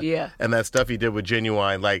Aaliyah and that stuff he did with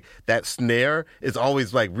Genuine, like, that snare is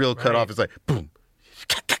always, like, real cut off. It's like, boom,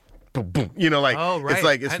 boom, boom. It's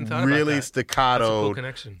like, it's really staccato. That's a cool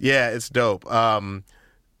connection. Yeah, it's dope.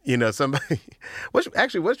 Somebody... what's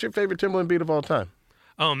your favorite Timbaland beat of all time?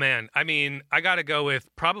 Oh, man. I mean, I got to go with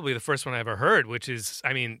probably the first one I ever heard, which is,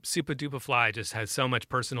 Super Duper Fly just has so much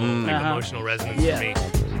personal, emotional resonance for me.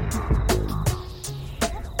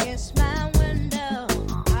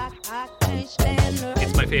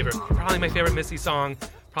 It's my favorite, probably my favorite Missy song,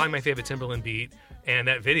 probably my favorite Timbaland beat. And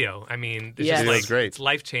that video, it's just like, great. It's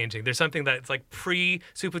life-changing. There's something that's like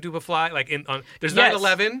pre-Super Duper Fly, like there's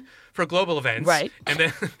 9/11 for global events. Right. And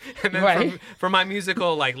then for my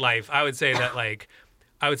musical, like, life, I would say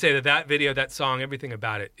that video, that song, everything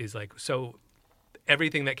about it is like, so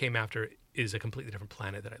everything that came after is a completely different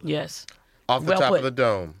planet that I live. Yes. Off the top of the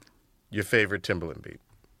dome, your favorite Timbaland beat?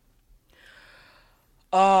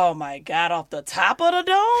 Oh, my God, off the top of the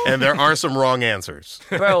dome? And there are some wrong answers.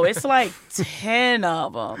 Bro, it's like 10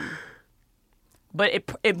 of them. But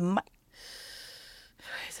it might...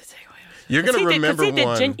 You're going to remember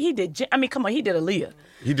one. He did Aaliyah.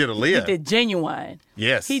 He did Aaliyah. He did Genuine.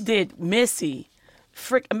 Yes. He did Missy.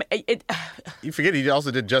 You forget he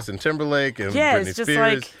also did Justin Timberlake and Britney Spears. Just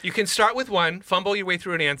like, you can start with one, fumble your way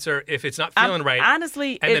through an answer if it's not feeling right.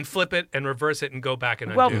 Honestly, and then flip it and reverse it and go back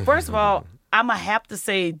and undo. Well, first of all, I'm going to have to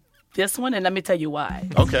say this one, and let me tell you why.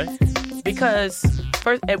 Okay. Because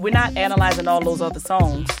first, we're not analyzing all those other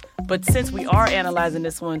songs, but since we are analyzing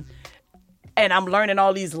this one, and I'm learning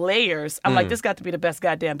all these layers, I'm like, this got to be the best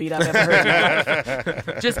goddamn beat I've ever heard in my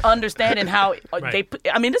life. Just understanding how they put,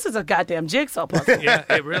 this is a goddamn jigsaw puzzle. Yeah,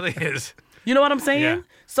 it really is. You know what I'm saying? Yeah.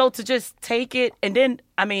 So to just take it, and then,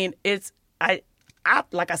 I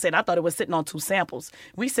like I said, I thought it was sitting on 2 samples.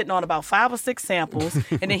 We sitting on about 5 or 6 samples,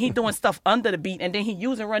 and then he doing stuff under the beat, and then he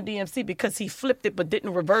using Run DMC because he flipped it but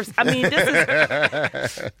didn't reverse. This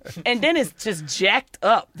is, and then it's just jacked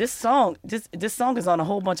up. This song is on a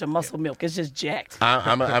whole bunch of muscle milk. It's just jacked.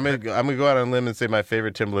 I'm gonna go out on a limb and say my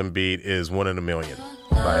favorite Timbaland beat is "One in a Million"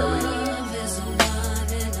 by Aaliyah.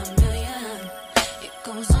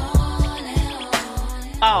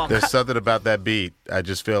 Oh, there's something about that beat. I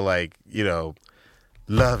just feel like,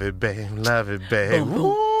 love it, babe,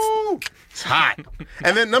 woo, it's hot.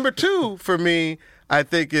 And then number 2 for me, I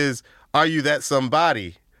think is "Are You That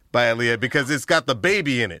Somebody" by Aaliyah, because it's got the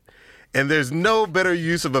baby in it. And there's no better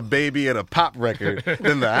use of a baby in a pop record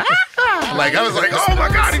than the like, I was like, oh my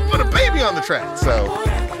God, he put a baby on the track. So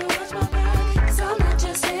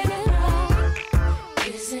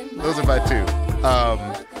those are my 2.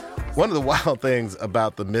 One of the wild things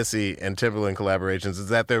about the Missy and Timbaland collaborations is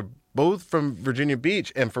that they're both from Virginia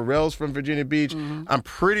Beach, and Pharrell's from Virginia Beach. I'm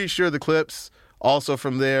pretty sure the Clips also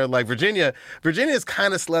from there. Like, Virginia is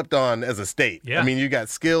kind of slept on as a state. Yeah. You got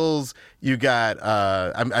Skills, you got,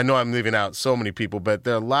 I know I'm leaving out so many people, but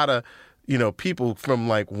there are a lot of, people from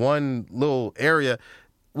like one little area.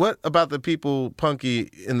 What about the people, Punkie,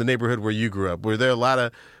 in the neighborhood where you grew up? Were there a lot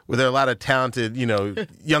of talented,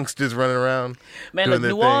 youngsters running around? Man, look,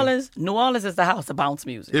 New Orleans is the house of bounce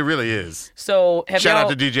music. It really is. So shout out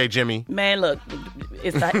to DJ Jimmy. Man, look,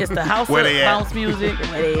 it's the house of bounce music.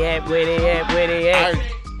 Where they at?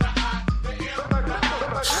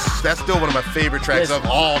 That's still one of my favorite tracks of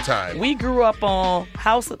all time. We grew up on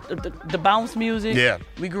house of the bounce music. Yeah.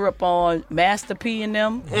 We grew up on Master P and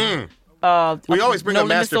them. We always bring up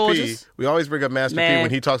Master P. Soldiers. We always bring up Master P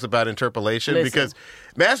when he talks about interpolation, because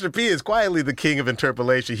Master P is quietly the king of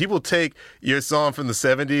interpolation. He will take your song from the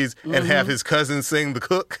 70s and have his cousin sing the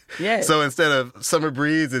hook. Yeah. So instead of Summer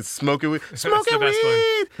Breeze, it's Smoking Weed. Smoking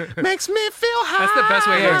Weed makes me feel high. That's the best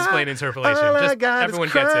way to explain interpolation. All Just I got everyone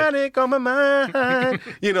is gets it. chronic on my mind.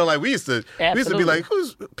 Like we used to be like,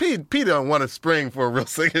 who's P don't want to spring for a real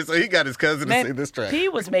singer, so he got his cousin to sing this track. P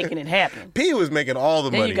was making it happen. P was making all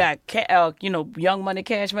the money. Then you got Young Money,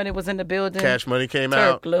 Cash Money was in the building. Cash Money came Turk,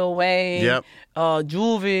 out. Lil Wayne. Yep.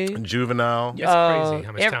 Juvenile. It's crazy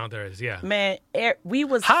how much talent there is. Yeah, man, we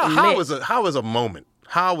was how was a moment?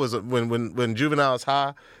 How was it when Juvenile's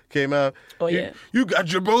 "Ha" came out? Oh yeah, you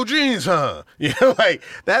got your Bo jeans, huh? You know, like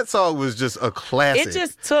that song was just a classic. It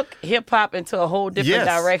just took hip hop into a whole different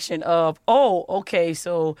direction of okay,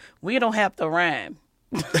 so we don't have to rhyme.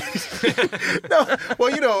 No,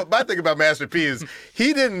 well, my thing about Master P is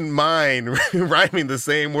he didn't mind rhyming the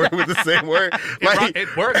same word with the same word.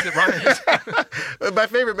 It works. It rhymes. My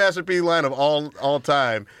favorite Master P line of all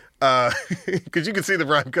time, because you can see the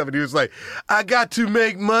rhyme coming. He was like, "I got to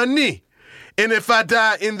make money, and if I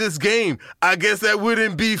die in this game, I guess that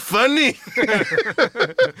wouldn't be funny."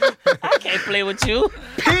 I can't play with you.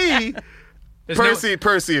 P.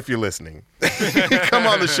 Percy, if you're listening, come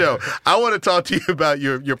on the show. I want to talk to you about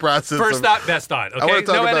your process. First thought, best thought. Okay,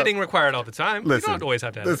 no editing required all the time. Listen, you don't always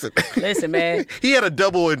have to edit. Listen, man. He had a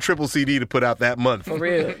double and triple CD to put out that month. For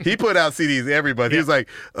real. He put out CDs every month. He was like,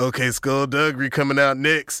 "Okay, Skullduggery coming out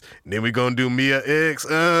next. And then we're gonna do Mia X."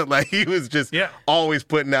 Like he was just always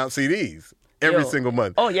putting out CDs every single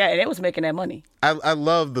month. Oh yeah, and it was making that money. I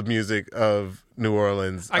love the music of New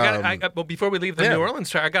Orleans. But before we leave the New Orleans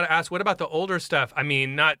track, I got to ask, what about the older stuff? I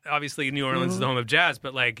mean, not obviously New Orleans is the home of jazz,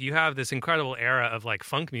 but like you have this incredible era of like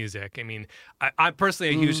funk music. I mean, I'm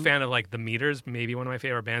personally a huge fan of like the Meters, maybe one of my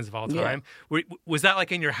favorite bands of all time. Yeah. Was that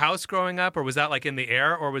like in your house growing up, or was that like in the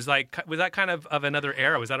air, or was that kind of another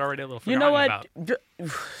era? Was that already a little forgotten about?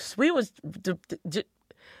 We was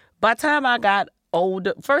by the time I got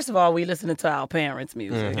older. First of all, we listening to our parents'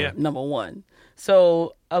 music. Number one.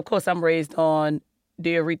 So of course I'm raised on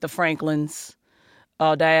the Aretha Franklins,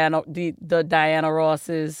 the Diana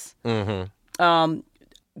Rosses.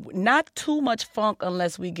 Not too much funk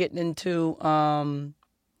unless we get into. I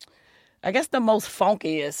guess the most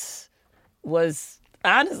funkiest was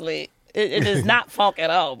honestly it is not funk at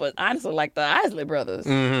all, but honestly like the Isley Brothers.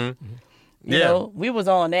 You know, we was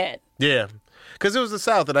on that. Yeah. Because it was the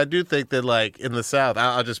South, and I do think that, like, in the South,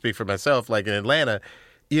 I'll just speak for myself, like, in Atlanta,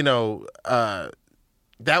 that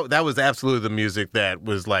was absolutely the music that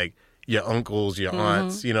was, like, your uncles, your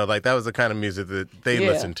aunts, like, that was the kind of music that they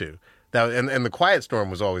listened to. And the Quiet Storm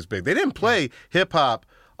was always big. They didn't play hip-hop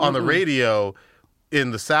on the radio in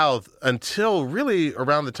the South until really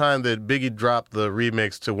around the time that Biggie dropped the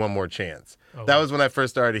remix to One More Chance. That was when I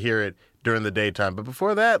first started to hear it during the daytime. But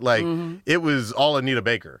before that, like, it was all Anita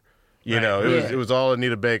Baker. It was all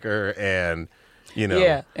Anita Baker and,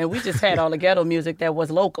 Yeah, and we just had all the ghetto music that was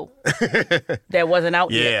local, that wasn't out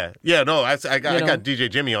yet. Yeah, no, I got DJ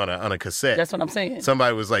Jimmy on a cassette. That's what I'm saying.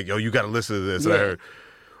 Somebody was like, "Yo, you got to listen to this." And I heard,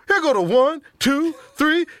 "Here go to 1, 2,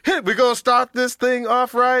 3, hit. We're going to start this thing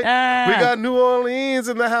off right. We got New Orleans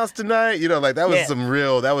in the house tonight."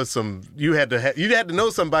 That was you had to know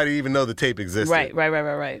somebody to even know the tape existed.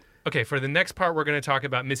 Right. Okay, for the next part, we're going to talk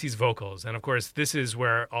about Missy's vocals. And, of course, this is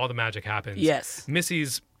where all the magic happens. Yes.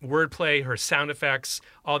 Missy's wordplay, her sound effects,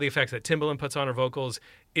 all the effects that Timbaland puts on her vocals.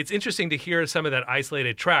 It's interesting to hear some of that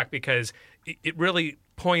isolated track because it really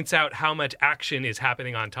points out how much action is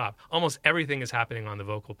happening on top. Almost everything is happening on the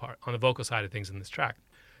vocal side of things in this track.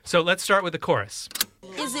 So let's start with the chorus.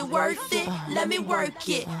 Is it worth it? Let me work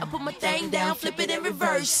it. I put my thing down, flip it and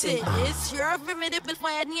reverse it. It's your formidable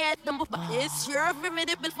fan yet. It's your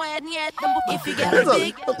formidable fan yet. If you got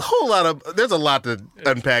there's a lot to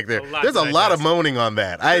unpack there. There's a lot of moaning on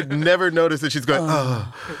that. I had never noticed that she's going, You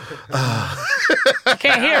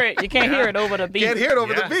can't hear it. You can't hear it over the beat. Can't hear it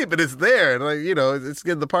over the beat, but it's there. And it's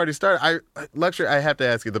getting the party started. LUXXURY, I have to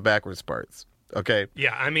ask you the backwards parts. Okay.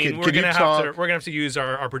 Yeah, I mean, we're gonna have to use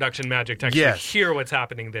our production magic to actually hear what's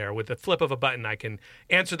happening there. With the flip of a button, I can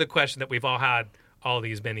answer the question that we've all had all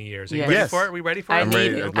these many years. Are you ready for it? Are we ready for it? I'm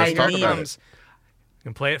ready. Let's talk about it. You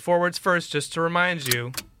can play it forwards first, just to remind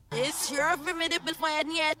you. It's your formidable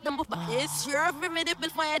fan yet. It's your formidable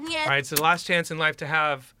fan yet. All right, so the last chance in life to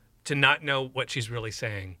not know what she's really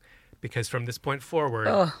saying, because from this point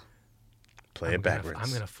forward, play it backwards.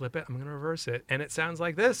 I'm gonna flip it. I'm gonna reverse it, and it sounds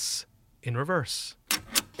like this. In reverse.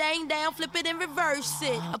 Thing down, flip it and reverse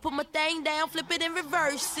it. I put my thing down, flip it and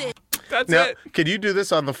reverse it. That's it. Can you do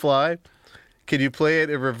this on the fly? Can you play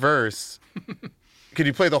it in reverse? Can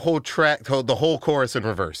you play the whole track, the whole chorus in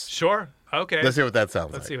reverse? Sure. Okay. Let's hear what that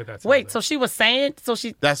sounds like. Let's see what that sounds like. Wait, so she was saying, That's all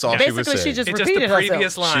she was saying. Basically, she just it's repeated just the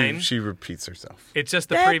previous herself. line. She repeats herself. It's just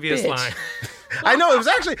the previous line. I know, it was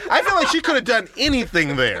actually, I feel like she could have done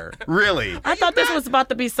anything there, really. I thought this was about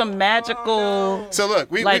to be some magical, so look,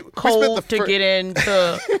 we code to get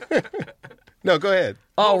into. No, go ahead.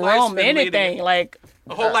 Rome, anything, like.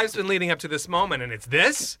 A whole life's been leading up to this moment, and it's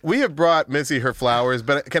this? We have brought Missy her flowers,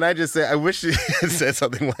 but can I just say, I wish she had said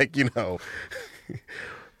something like,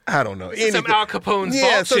 I don't know. Some Al Capone's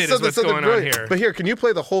vault shit is what's going on here. But here, can you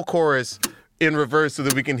play the whole chorus in reverse so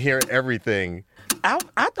that we can hear everything? I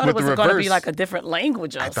thought it was going to be like a different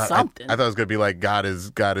language or something. I thought it was going to be like God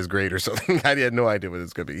is great or something. I had no idea what it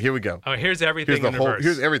was going to be. Here we go. Oh, here's everything in reverse.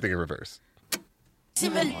 Here's everything in reverse. I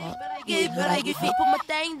put my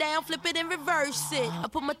thing down, flip it and reverse it. I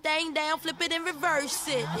put my thing down, flip it and reverse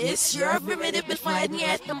it. It's your primitive, it's fine,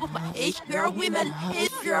 yes. It's your women,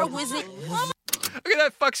 it's your wizard. Okay,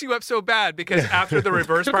 that fucks you up so bad because after the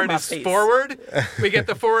reverse part is forward, we get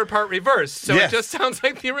the forward part reversed. So it just sounds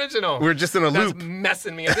like the original. We're just in a loop. That's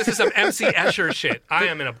messing me up. This is some MC Escher shit. I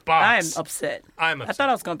am in a box. I am upset. I thought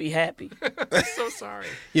I was going to be happy. I'm so sorry.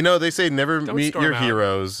 You know, they say never meet your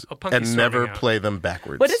heroes and never play them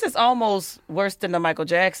backwards. But this is almost worse than the Michael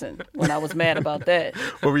Jackson when I was mad about that.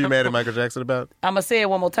 What were you mad at Michael Jackson about? I'm going to say it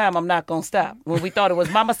one more time. I'm not going to stop. When we thought it was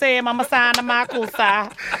Mama say, Mama sign, Michael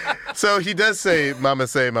sign. So he does say, Mama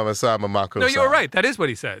say, Mama sa, Mama ko. No, you were right. That is what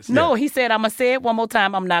he says. No, he said, I'm going to say it one more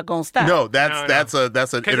time. I'm not going to stop. No, that's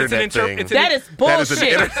an internet thing. That is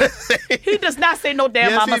bullshit. He does not say no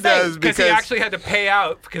damn Mama say. Because he actually had to pay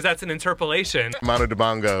out because that's an interpolation. Mano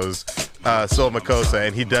Dibango's Sol Makosa,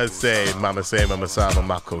 and he does say, Mama say, Mama sa,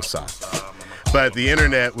 Mama ko sa. But the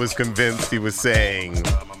internet was convinced he was saying,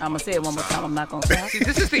 I'm going to say it one more time. I'm not going to stop. See,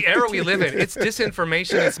 this is the era we live in. It's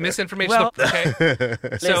disinformation. It's misinformation. Well, okay.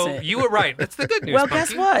 So you were right. That's the good news. Well, Punkie.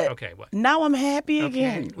 Guess what? Okay, what? Now I'm happy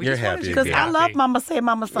again. You're happy because I love Mama say,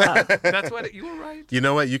 Mama sa. That's what you were right. You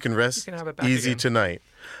know what? You can rest easy tonight.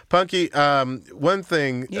 Punkie, one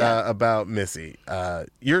thing about Missy,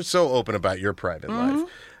 you're so open about your private life.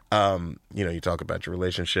 You talk about your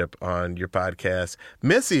relationship on your podcast.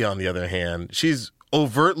 Missy, on the other hand, she's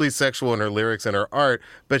overtly sexual in her lyrics and her art,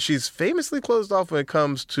 but she's famously closed off when it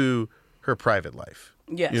comes to her private life.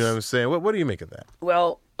 Yes. You know what I'm saying? What do you make of that?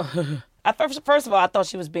 Well, first of all, I thought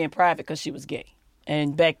she was being private because she was gay.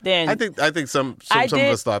 And back then... I think some of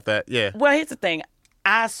us thought that, yeah. Well, here's the thing.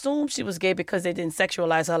 I assumed she was gay because they didn't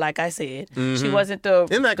sexualize her, like I said. She wasn't the...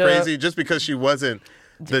 Isn't that crazy? Just because she wasn't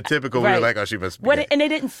the typical, we were like, oh, she must be gay. And they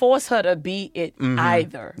didn't force her to be it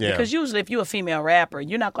either. Yeah. Because usually if you're a female rapper,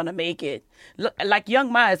 you're not going to make it. Look, like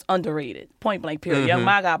Young Ma is underrated, point blank period. Young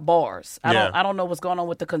Ma got bars. I don't know what's going on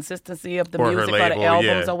with the consistency of the music or the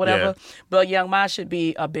albums or whatever, but Young Ma should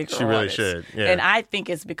be a bigger She really should, yeah. And I think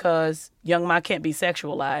it's because Young Ma can't be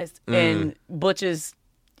sexualized. And Butch is...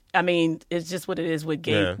 I mean, it's just what it is with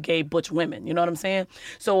gay butch women. You know what I'm saying?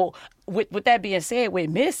 So with that being said, with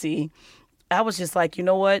Missy, I was just like, you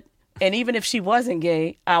know what? And even if she wasn't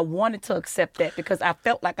gay, I wanted to accept that because I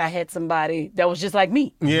felt like I had somebody that was just like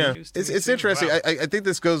me. Yeah. It's interesting. Wow. I think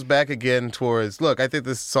this goes back again towards, look, I think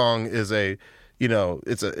this song is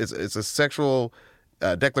it's a sexual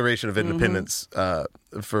declaration of independence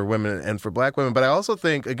for women and for black women. But I also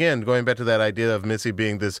think, again, going back to that idea of Missy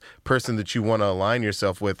being this person that you want to align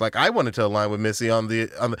yourself with, like I wanted to align with Missy on the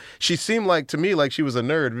she seemed like to me like she was a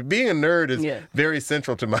nerd. Being a nerd is very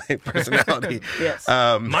central to my personality. Yes.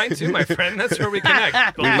 Mine too, my friend. That's where we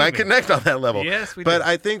connect. We might connect on that level. Yes, we do. But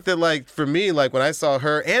I think that, like, for me, like when I saw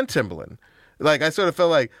her and Timbaland, like I sort of felt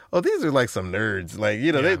like, oh, these are like some nerds. Like,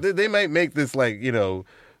 they might make this like,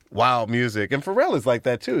 wild music. And Pharrell is like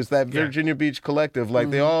that too. It's that Virginia Beach collective. Like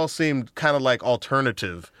they all seemed kind of like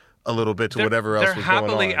alternative a little bit to whatever else was going on. They're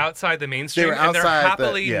happily outside the mainstream, and they're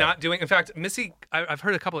happily not doing... In fact, Missy, I've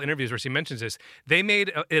heard a couple of interviews where she mentions this. They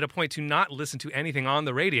made it a point to not listen to anything on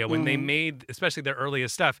the radio when they made, especially their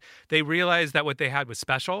earliest stuff. They realized that what they had was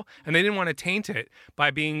special, and they didn't want to taint it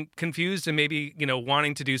by being confused and maybe,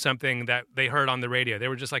 wanting to do something that they heard on the radio. They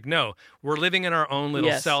were just like, no, we're living in our own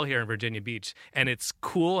little cell here in Virginia Beach, and it's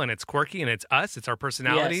cool, and it's quirky, and it's us. It's our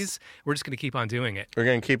personalities. We're just going to keep on doing it. We're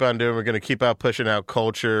going to keep on doing it. We're going to keep out pushing out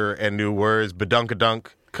culture and new words. Badonkadonk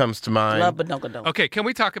comes to mind. Love badonkadonk. Okay, can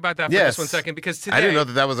we talk about that for just 1 second? Because today... I didn't know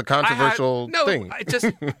that was a controversial thing.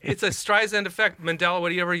 It's a Streisand effect, Mandela,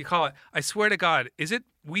 whatever you call it. I swear to God,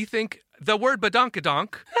 we think the word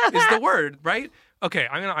badonkadonk is the word, right? Okay,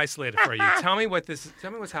 I'm going to isolate it for you. Tell me what's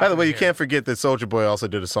happening. By the way, you can't forget that Soulja Boy also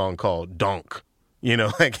did a song called Donk.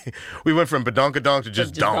 Like we went from badonkadonk to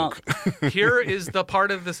just donk. Here is the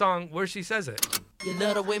part of the song where she says it. You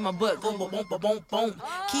love the way my butt go boom boom boom.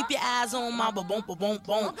 Keep your eyes on my boom boom boom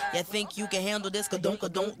boom. You think you can handle this?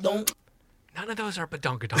 Kadonk don't. None of those are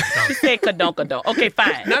badonkadonk. She said kadonk. Okay,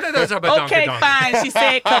 fine. None of those are badonkadonk. Okay, fine. She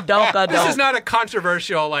said kadonk. This is not a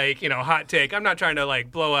controversial, hot take. I'm not trying to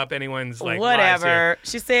blow up anyone's whatever.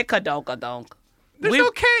 She said kadonk. There's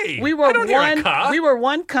okay. We were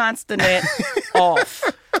one consonant off.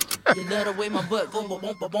 You love the way my butt go boom,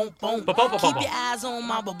 boom, boom, boom. Keep your eyes on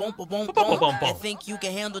my boom, boom, boom, boom. I think you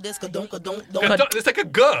can handle this, kadonk. It's like a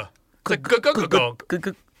guh. It's like gunk.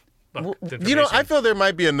 You know, I feel there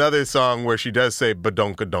might be another song where she does say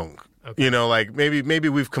badonkadonk. Okay. You know, like maybe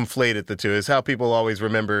we've conflated the two. It's how people always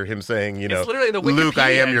remember him saying, you know, Luke,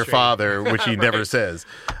 I am your father, which he never says.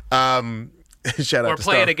 Shout out to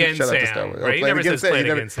play Star, it again, shout Sam. Out to Star Wars. Right? He never says play it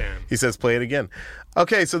again, Sam. He says play it again.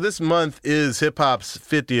 Okay, so this month is hip-hop's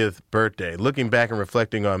 50th birthday. Looking back and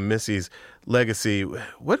reflecting on Missy's legacy,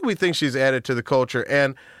 what do we think she's added to the culture?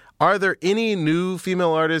 And are there any new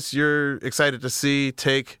female artists you're excited to see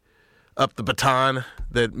take up the baton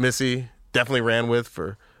that Missy definitely ran with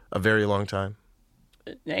for a very long time?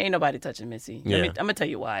 There ain't nobody touching Missy. Yeah. I'm gonna tell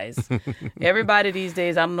you why. Everybody these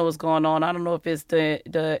days, I don't know what's going on. I don't know if it's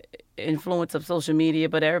the influence of social media,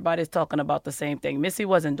 but everybody's talking about the same thing. Missy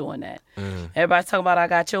wasn't doing that. Everybody's talking about I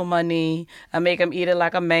got your money. I make them eat it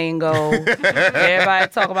like a mango.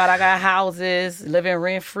 Everybody talking about I got houses, living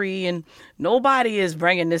rent free, and nobody is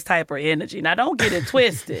bringing this type of energy. Now, don't get it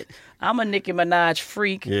twisted. I'm a Nicki Minaj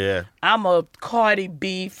freak. Yeah. I'm a Cardi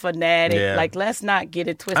B fanatic. Yeah. Like, let's not get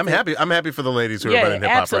it twisted. I'm happy for the ladies who are running hip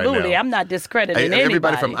hop absolutely. right now. I'm not discrediting anybody.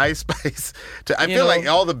 Everybody from Ice Spice to I feel like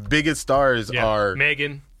all the biggest stars are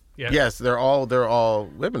Megan. Yeah. Yes, they're all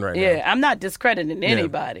women right now. Yeah, I'm not discrediting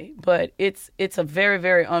anybody, but it's a very,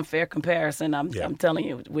 very unfair comparison. I'm telling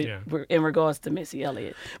you in regards to Missy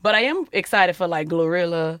Elliott. But I am excited for like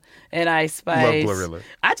Glorilla and Ice Spice. Love Glorilla.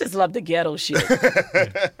 I just love the ghetto shit.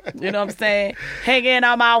 You know what I'm saying? Hanging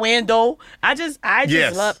out my window. I just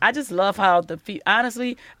love how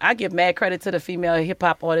honestly, I give mad credit to the female hip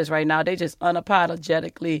hop artists right now. They just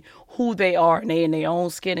unapologetically who they are, and they in their own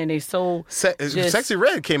skin, and they so Sexy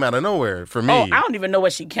Red came out of nowhere for me. Oh, I don't even know where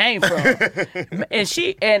she came from.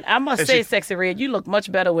 and I must say, Sexy Red, you look much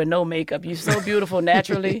better with no makeup. You're so beautiful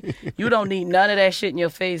naturally. You don't need none of that shit in your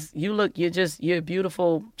face. You're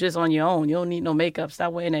beautiful just on your own. You don't need no makeup.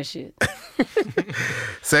 Stop wearing that shit.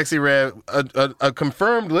 Sexy Red, a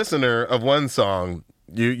confirmed listener of one song.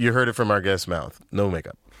 You heard it from our guest's mouth. No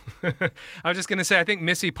makeup. I was just going to say, I think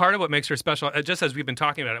Missy, part of what makes her special, just as we've been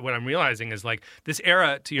talking about it, what I'm realizing is like this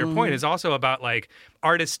era, to your point, is also about like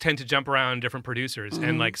artists tend to jump around different producers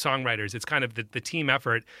and like songwriters. It's kind of the team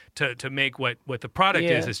effort to make what the product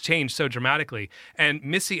is has changed so dramatically. And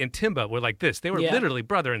Missy and Timba were like this. They were literally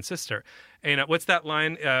brother and sister. And what's that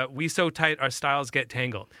line? We so tight, our styles get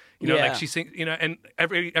tangled. You know, like she sings, you know, and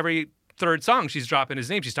every third song she's dropping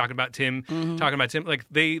his name. She's talking about Tim, like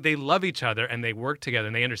they love each other and they work together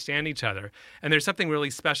and they understand each other. And there's something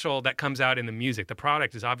really special that comes out in the music. The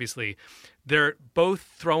product is obviously, they're both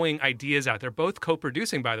throwing ideas out. They're both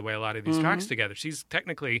co-producing, by the way, a lot of these tracks together. She's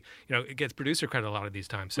technically, you know, gets producer credit a lot of these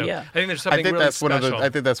times. So I think there's something really special. I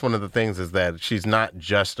think that's one of the things is that she's not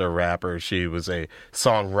just a rapper. She was a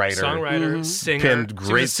songwriter, singer. Penned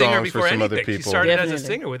great songs for some other people. She started as a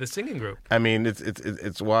singer with a singing group. I mean,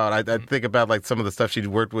 it's wild. I think about like some of the stuff she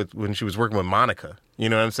worked with when she was working with Monica. You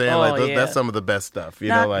know what I'm saying? That's some of the best stuff. You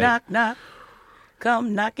know, like knock.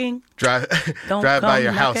 Come knocking. Drive by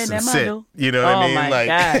your house and sit. You know what I mean? Oh, my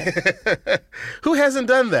God. Who hasn't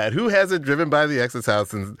done that? Who hasn't driven by the ex's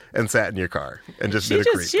house and sat in your car and just been a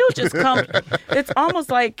creep? She'll just come. It's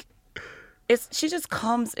almost like she just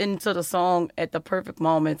comes into the song at the perfect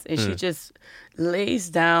moments, and she just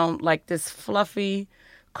lays down like this fluffy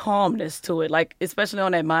calmness to it. Like, especially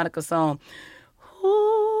on that Monica song.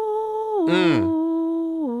 Ooh,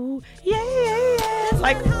 yeah.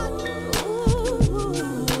 Like...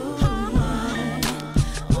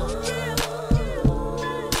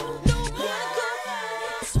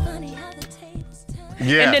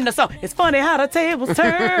 Yeah. And then the song, it's funny how the tables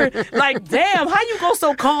turn. Like, damn, how you go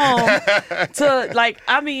so calm to, like,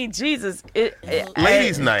 I mean, Jesus.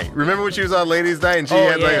 Ladies' Night. Remember when she was on Ladies' Night? And she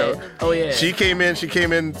had she came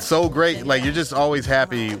in so great. Like, you're just always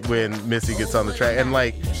happy when Missy gets on the track. And,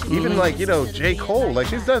 like, even, like, you know, J. Cole, like,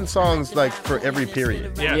 she's done songs, like, for every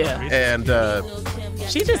period. Yeah. And,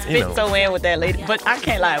 she just fits so in with that lady. But I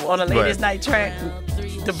can't lie, on a Ladies' Night track,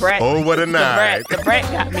 the Brat. Oh, what a night. The Brat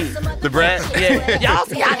got me. The Brat? Yeah. Y'all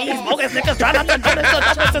see how these bogus niggas try to do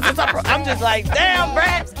this. I'm just like, damn,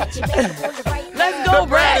 Brat. Let's go, The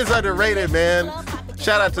Brat is underrated, man.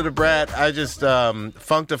 Shout out to the Brat. I just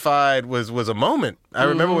Functified was a moment. I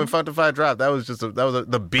remember when Functified dropped. That was just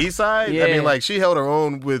the B-side. Yeah. I mean, like, she held her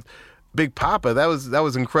own with Big Papa. That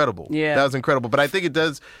was incredible. Yeah. That was incredible. But I think it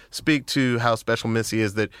does speak to how special Missy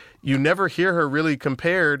is that you never hear her really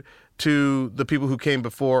compared to the people who came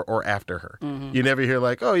before or after her. Mm-hmm. You never hear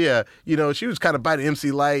like, oh yeah, she was kind of biting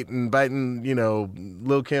MC Light and biting,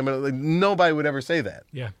 Lil Kim. Like, nobody would ever say that.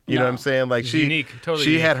 Yeah. You know what I'm saying? Like she unique, totally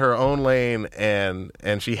she unique. had her own lane and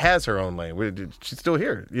she has her own lane. She's still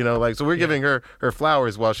here, so we're giving her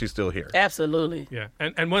flowers while she's still here. Absolutely. Yeah.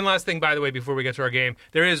 And one last thing, by the way, before we get to our game,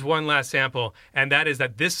 there is one last sample, and that is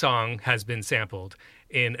that this song has been sampled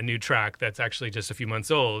in a new track that's actually just a few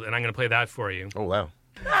months old, and I'm going to play that for you. Oh, wow.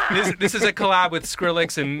 This is a collab with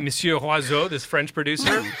Skrillex and Monsieur Roiseau, this French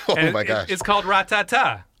producer. Oh, my gosh. It's called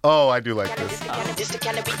Ratata. Oh, I do like this. This the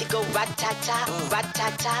kind of beat to go rat-ta-ta,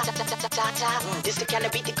 rat-ta-ta. This the kind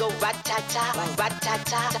of beat to go rat-ta-ta,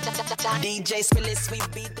 rat-ta-ta. DJ Skrillex, we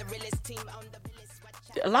beat the realest team on the realest.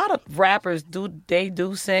 A lot of rappers do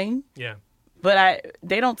sing. Yeah. But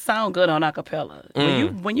they don't sound good on acapella.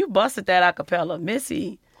 When you busted that acapella,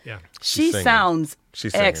 Missy, Yeah. she sounds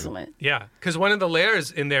excellent. Yeah, because one of the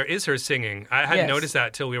layers in there is her singing. I hadn't Yes. noticed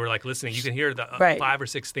that till we were like listening. You can hear the 5 or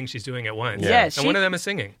 6 things she's doing at once. Yeah, and one of them is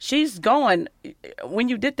singing. She's going. When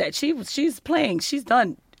you did that, she's playing. She's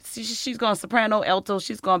done. She's gone soprano, alto.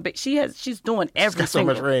 She's gone big. She's doing everything. She's got so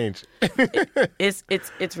much range.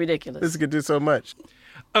 It's ridiculous. This could do so much.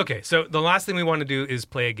 Okay, so the last thing we want to do is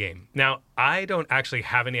play a game. Now, I don't actually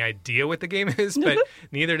have any idea what the game is, but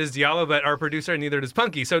neither does Diallo, but our producer, neither does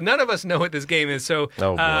Punkie. So none of us know what this game is. So,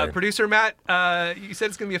 producer Matt, you said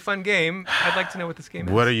it's going to be a fun game. I'd like to know what this game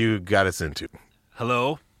is. What do you got us into?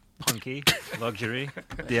 Hello, Punkie, Luxury,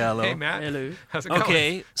 Diallo. Hey, Matt. Hello. How's it going?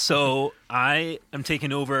 Okay, so I am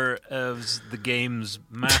taking over as the game's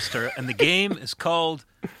master, and the game is called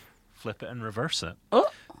Flip It and Reverse It. Oh.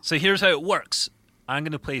 So here's how it works. I'm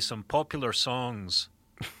going to play some popular songs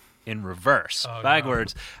in reverse,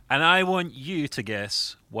 backwards, and I want you to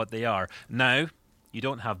guess what they are. Now, you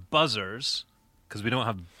don't have buzzers, because we don't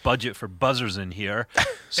have budget for buzzers in here,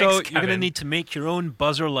 so Thanks, you're going to Kevin. need to make your own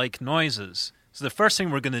buzzer-like noises. So the first thing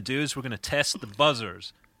we're going to do is we're going to test the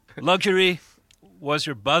buzzers. Luxury, what's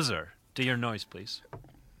your buzzer? Do your noise, please.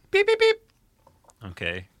 Beep, beep, beep.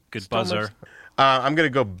 Okay, good buzzer. I'm going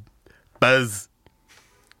to go buzz.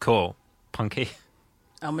 Cool. Punkie.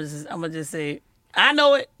 I'm gonna just say, I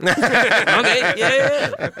know it. Okay,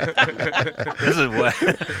 yeah. This is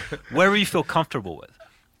where you feel comfortable with.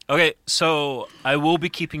 Okay, so I will be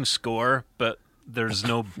keeping score, but there's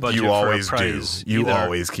no budget You for always a prize do. You either.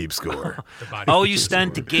 always keep score. All you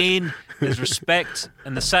stand to gain is respect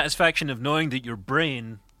and the satisfaction of knowing that your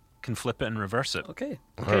brain can flip it and reverse it. Okay.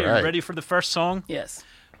 Okay, All right. you ready for the first song? Yes.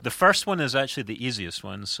 The first one is actually the easiest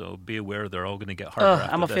one, so be aware they're all going to get harder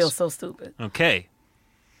after I'm gonna this. feel so stupid. Okay,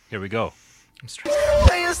 here we go.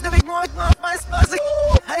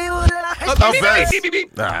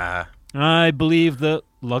 I believe that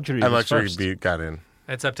Luxury And was Luxury first. beat got in.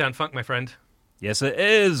 That's Uptown Funk, my friend. Yes, it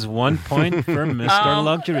is. 1 point for Mr.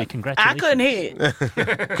 Luxury. I Congratulations. couldn't hear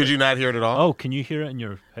it. Could you not hear it at all? Oh, can you hear it in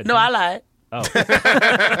your headphones? No, I lied. Oh.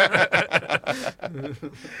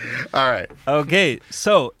 All right. Okay,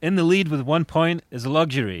 so in the lead with 1 point is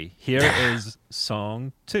Luxury. Here is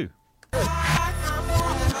song 2.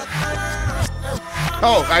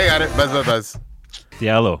 Oh, I got it. Buzz, buzz, buzz.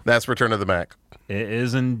 Diallo. That's Return of the Mac. It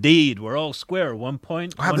is indeed. We're all square. 1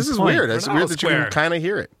 point. Wow, 1 this is point. weird. It's We're weird all that you square. can kind of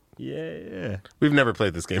hear it. Yeah. We've never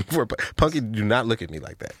played this game before, but Punkie, do not look at me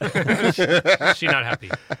like that. She's not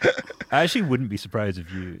happy. I actually wouldn't be surprised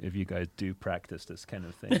if you guys do practice this kind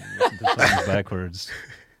of thing. Listen to songs backwards.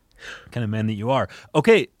 Kind of man that you are.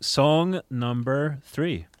 Okay, song number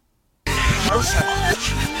 3. Buzz,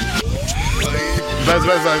 buzz,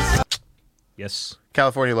 buzz. Yes.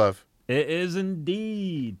 California Love. It is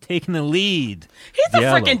indeed taking the lead. He's a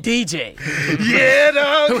Diallo. freaking DJ. Yeah,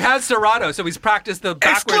 dog. Who has Serato, so he's practiced the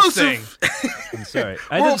backwards thing. I'm sorry.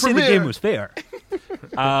 I World didn't say the premiere. game was fair.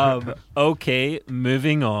 Okay,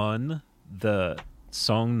 moving on. The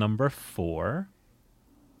song number 4.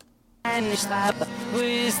 Beep,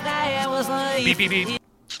 beep, beep.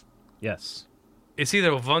 Yes. It's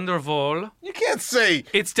either Wonderwall. You can't say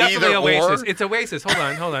It's definitely either Oasis. or. It's Oasis.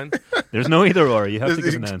 Hold on. There's no either or. You have to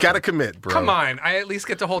give an answer. Gotta commit, bro. Come on. I at least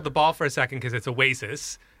get to hold the ball for a second because it's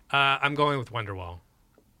Oasis. I'm going with Wonderwall.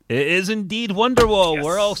 It is indeed Wonderwall. Yes.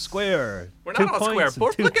 We're all square. We're 2 not all points square. and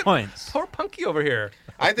Poor, 2 look at points. poor Punkie over here.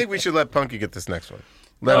 I think we should let Punkie get this next one.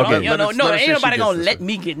 No, ain't nobody gonna let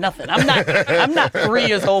me get nothing. I'm not 3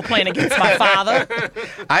 years old playing against my father.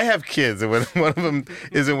 I have kids, and when one of them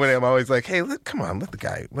isn't winning, I'm always like, "Hey, come on, let the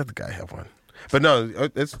guy have one." But no,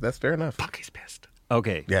 that's fair enough. Punkie's pissed.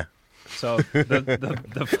 Okay. Yeah. So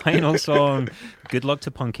the final song, good luck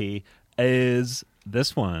to Punkie, is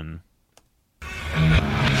this one.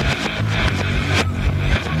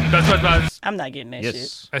 Buzz, buzz. I'm not getting that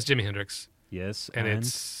shit. That's Jimi Hendrix. Yes. And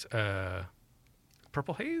it's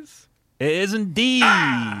Purple Haze? It is indeed.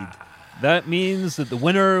 That means that the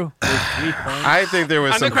winner was 3 points. I think there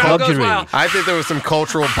was some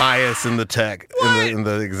cultural bias in the tech in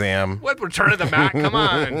the exam. What? We're turning the Mac? Come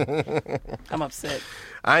on. I'm upset.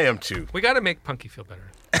 I am too. We got to make Punkie feel better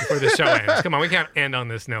before the show ends. Come on, we can't end on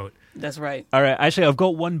this note. That's right. All right, actually, I've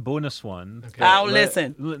got one bonus one. Okay. I'll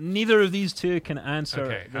listen. Neither of these two can answer.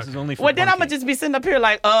 Okay, this is only for Well, then Punkie. I'm going to just be sitting up here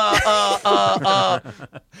like,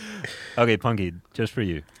 Okay, Punkie, just for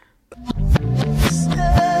you.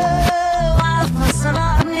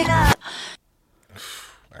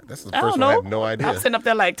 This is the first one. I have no idea. I'm sitting up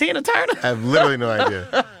there like Tina Turner. I have literally no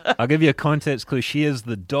idea. I'll give you a context clue. She is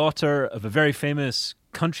the daughter of a very famous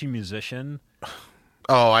country musician.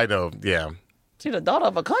 Oh, I know. Yeah. She's the daughter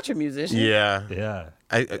of a country musician. Yeah. Yeah.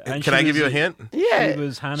 Can I give you a hint? Yeah. She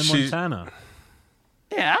was Hannah Montana.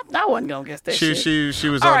 Yeah, I wasn't going to guess that shit. She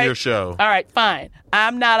was on your show. All right, fine.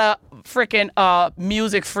 I'm not a freaking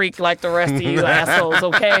music freak like the rest of you assholes,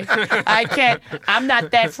 okay? I'm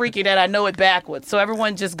not that freaky that I know it backwards. So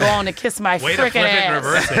everyone just go on and kiss my freaking ass.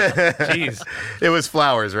 Reverse it. Jeez. It was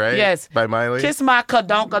Flowers, right? Yes. By Miley? Kiss my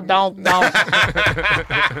kadonkadonk.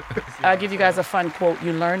 I'll give you guys a fun quote.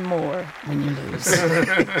 You learn more when you lose.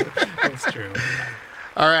 That's true.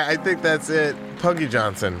 All right, I think that's it. Punkie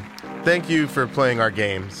Johnson, thank you for playing our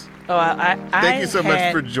games. Thank you so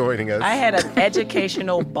much for joining us. I had an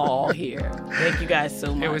educational ball here. Thank you guys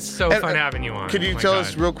so much. It was so fun having you on. Could you tell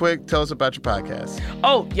us real quick, tell us about your podcast?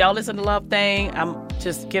 Oh, y'all listen to Love Thing. I'm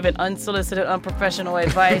just giving unsolicited, unprofessional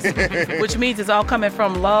advice, which means it's all coming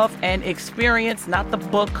from love and experience, not the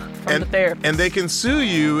book from the therapist. And they can sue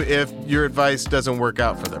you if your advice doesn't work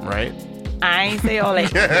out for them, right? I ain't say all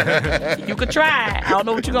that. You could try. I don't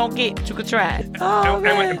know what you're going to get, but you could try. Oh,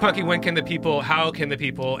 and Punkie, how can the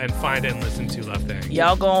people find and listen to Love Thing?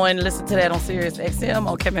 Y'all go and listen to that on Sirius XM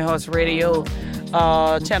on Kevin Hart's Radio,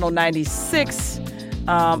 channel 96,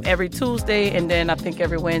 every Tuesday, and then I think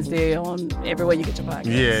every Wednesday on everywhere you get your podcast.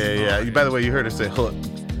 Yeah. By the way, you heard her say hook.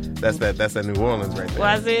 That's that New Orleans right there.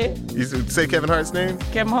 What is it? You say Kevin Hart's name?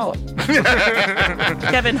 Kevin Hart.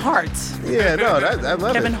 Kevin Hart. Yeah, no, I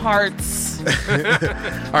love Kevin Hart's.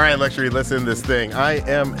 All right, Luxury, listen to this thing. I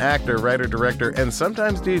am actor, writer, director, and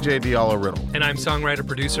sometimes DJ Diallo Riddle. And I'm songwriter,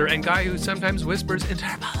 producer, and guy who sometimes whispers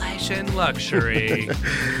interpolation luxury.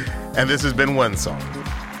 And this has been One Song.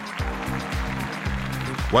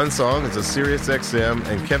 One Song is a Sirius XM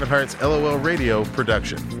and Kevin Hart's LOL Radio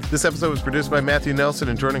production. This episode was produced by Matthew Nelson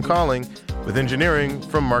and Jordan Calling, with engineering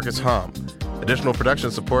from Marcus Hom. Additional production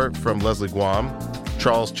support from Leslie Guam,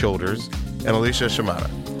 Charles Childers, and Alicia Shimada.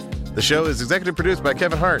 The show is executive produced by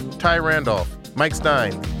Kevin Hart, Ty Randolph, Mike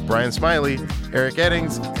Stein, Brian Smiley, Eric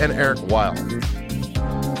Eddings, and Eric Weil.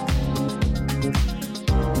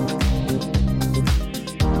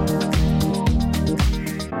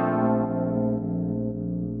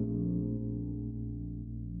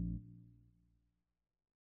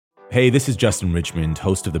 Hey, this is Justin Richmond,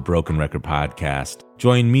 host of the Broken Record podcast.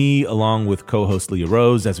 Join me along with co-host Leah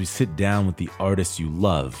Rose as we sit down with the artists you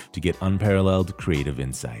love to get unparalleled creative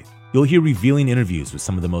insight. You'll hear revealing interviews with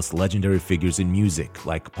some of the most legendary figures in music,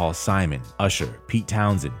 like Paul Simon, Usher, Pete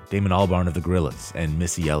Townsend, Damon Albarn of the Gorillaz, and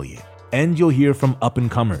Missy Elliott. And you'll hear from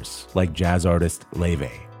up-and-comers like jazz artist Leve,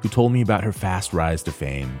 who told me about her fast rise to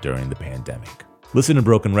fame during the pandemic. Listen to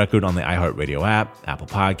Broken Record on the iHeartRadio app, Apple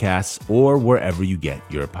Podcasts, or wherever you get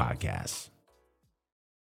your podcasts.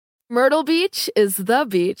 Myrtle Beach is the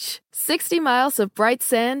beach. 60 miles of bright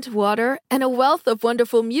sand, water, and a wealth of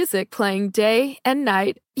wonderful music playing day and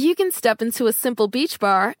night. You can step into a simple beach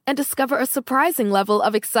bar and discover a surprising level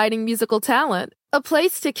of exciting musical talent. A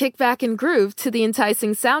place to kick back and groove to the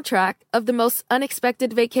enticing soundtrack of the most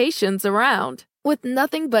unexpected vacations around. With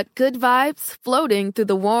nothing but good vibes floating through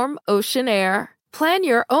the warm ocean air. Plan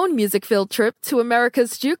your own music-filled trip to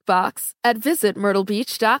America's Jukebox at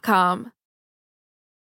visitmyrtlebeach.com.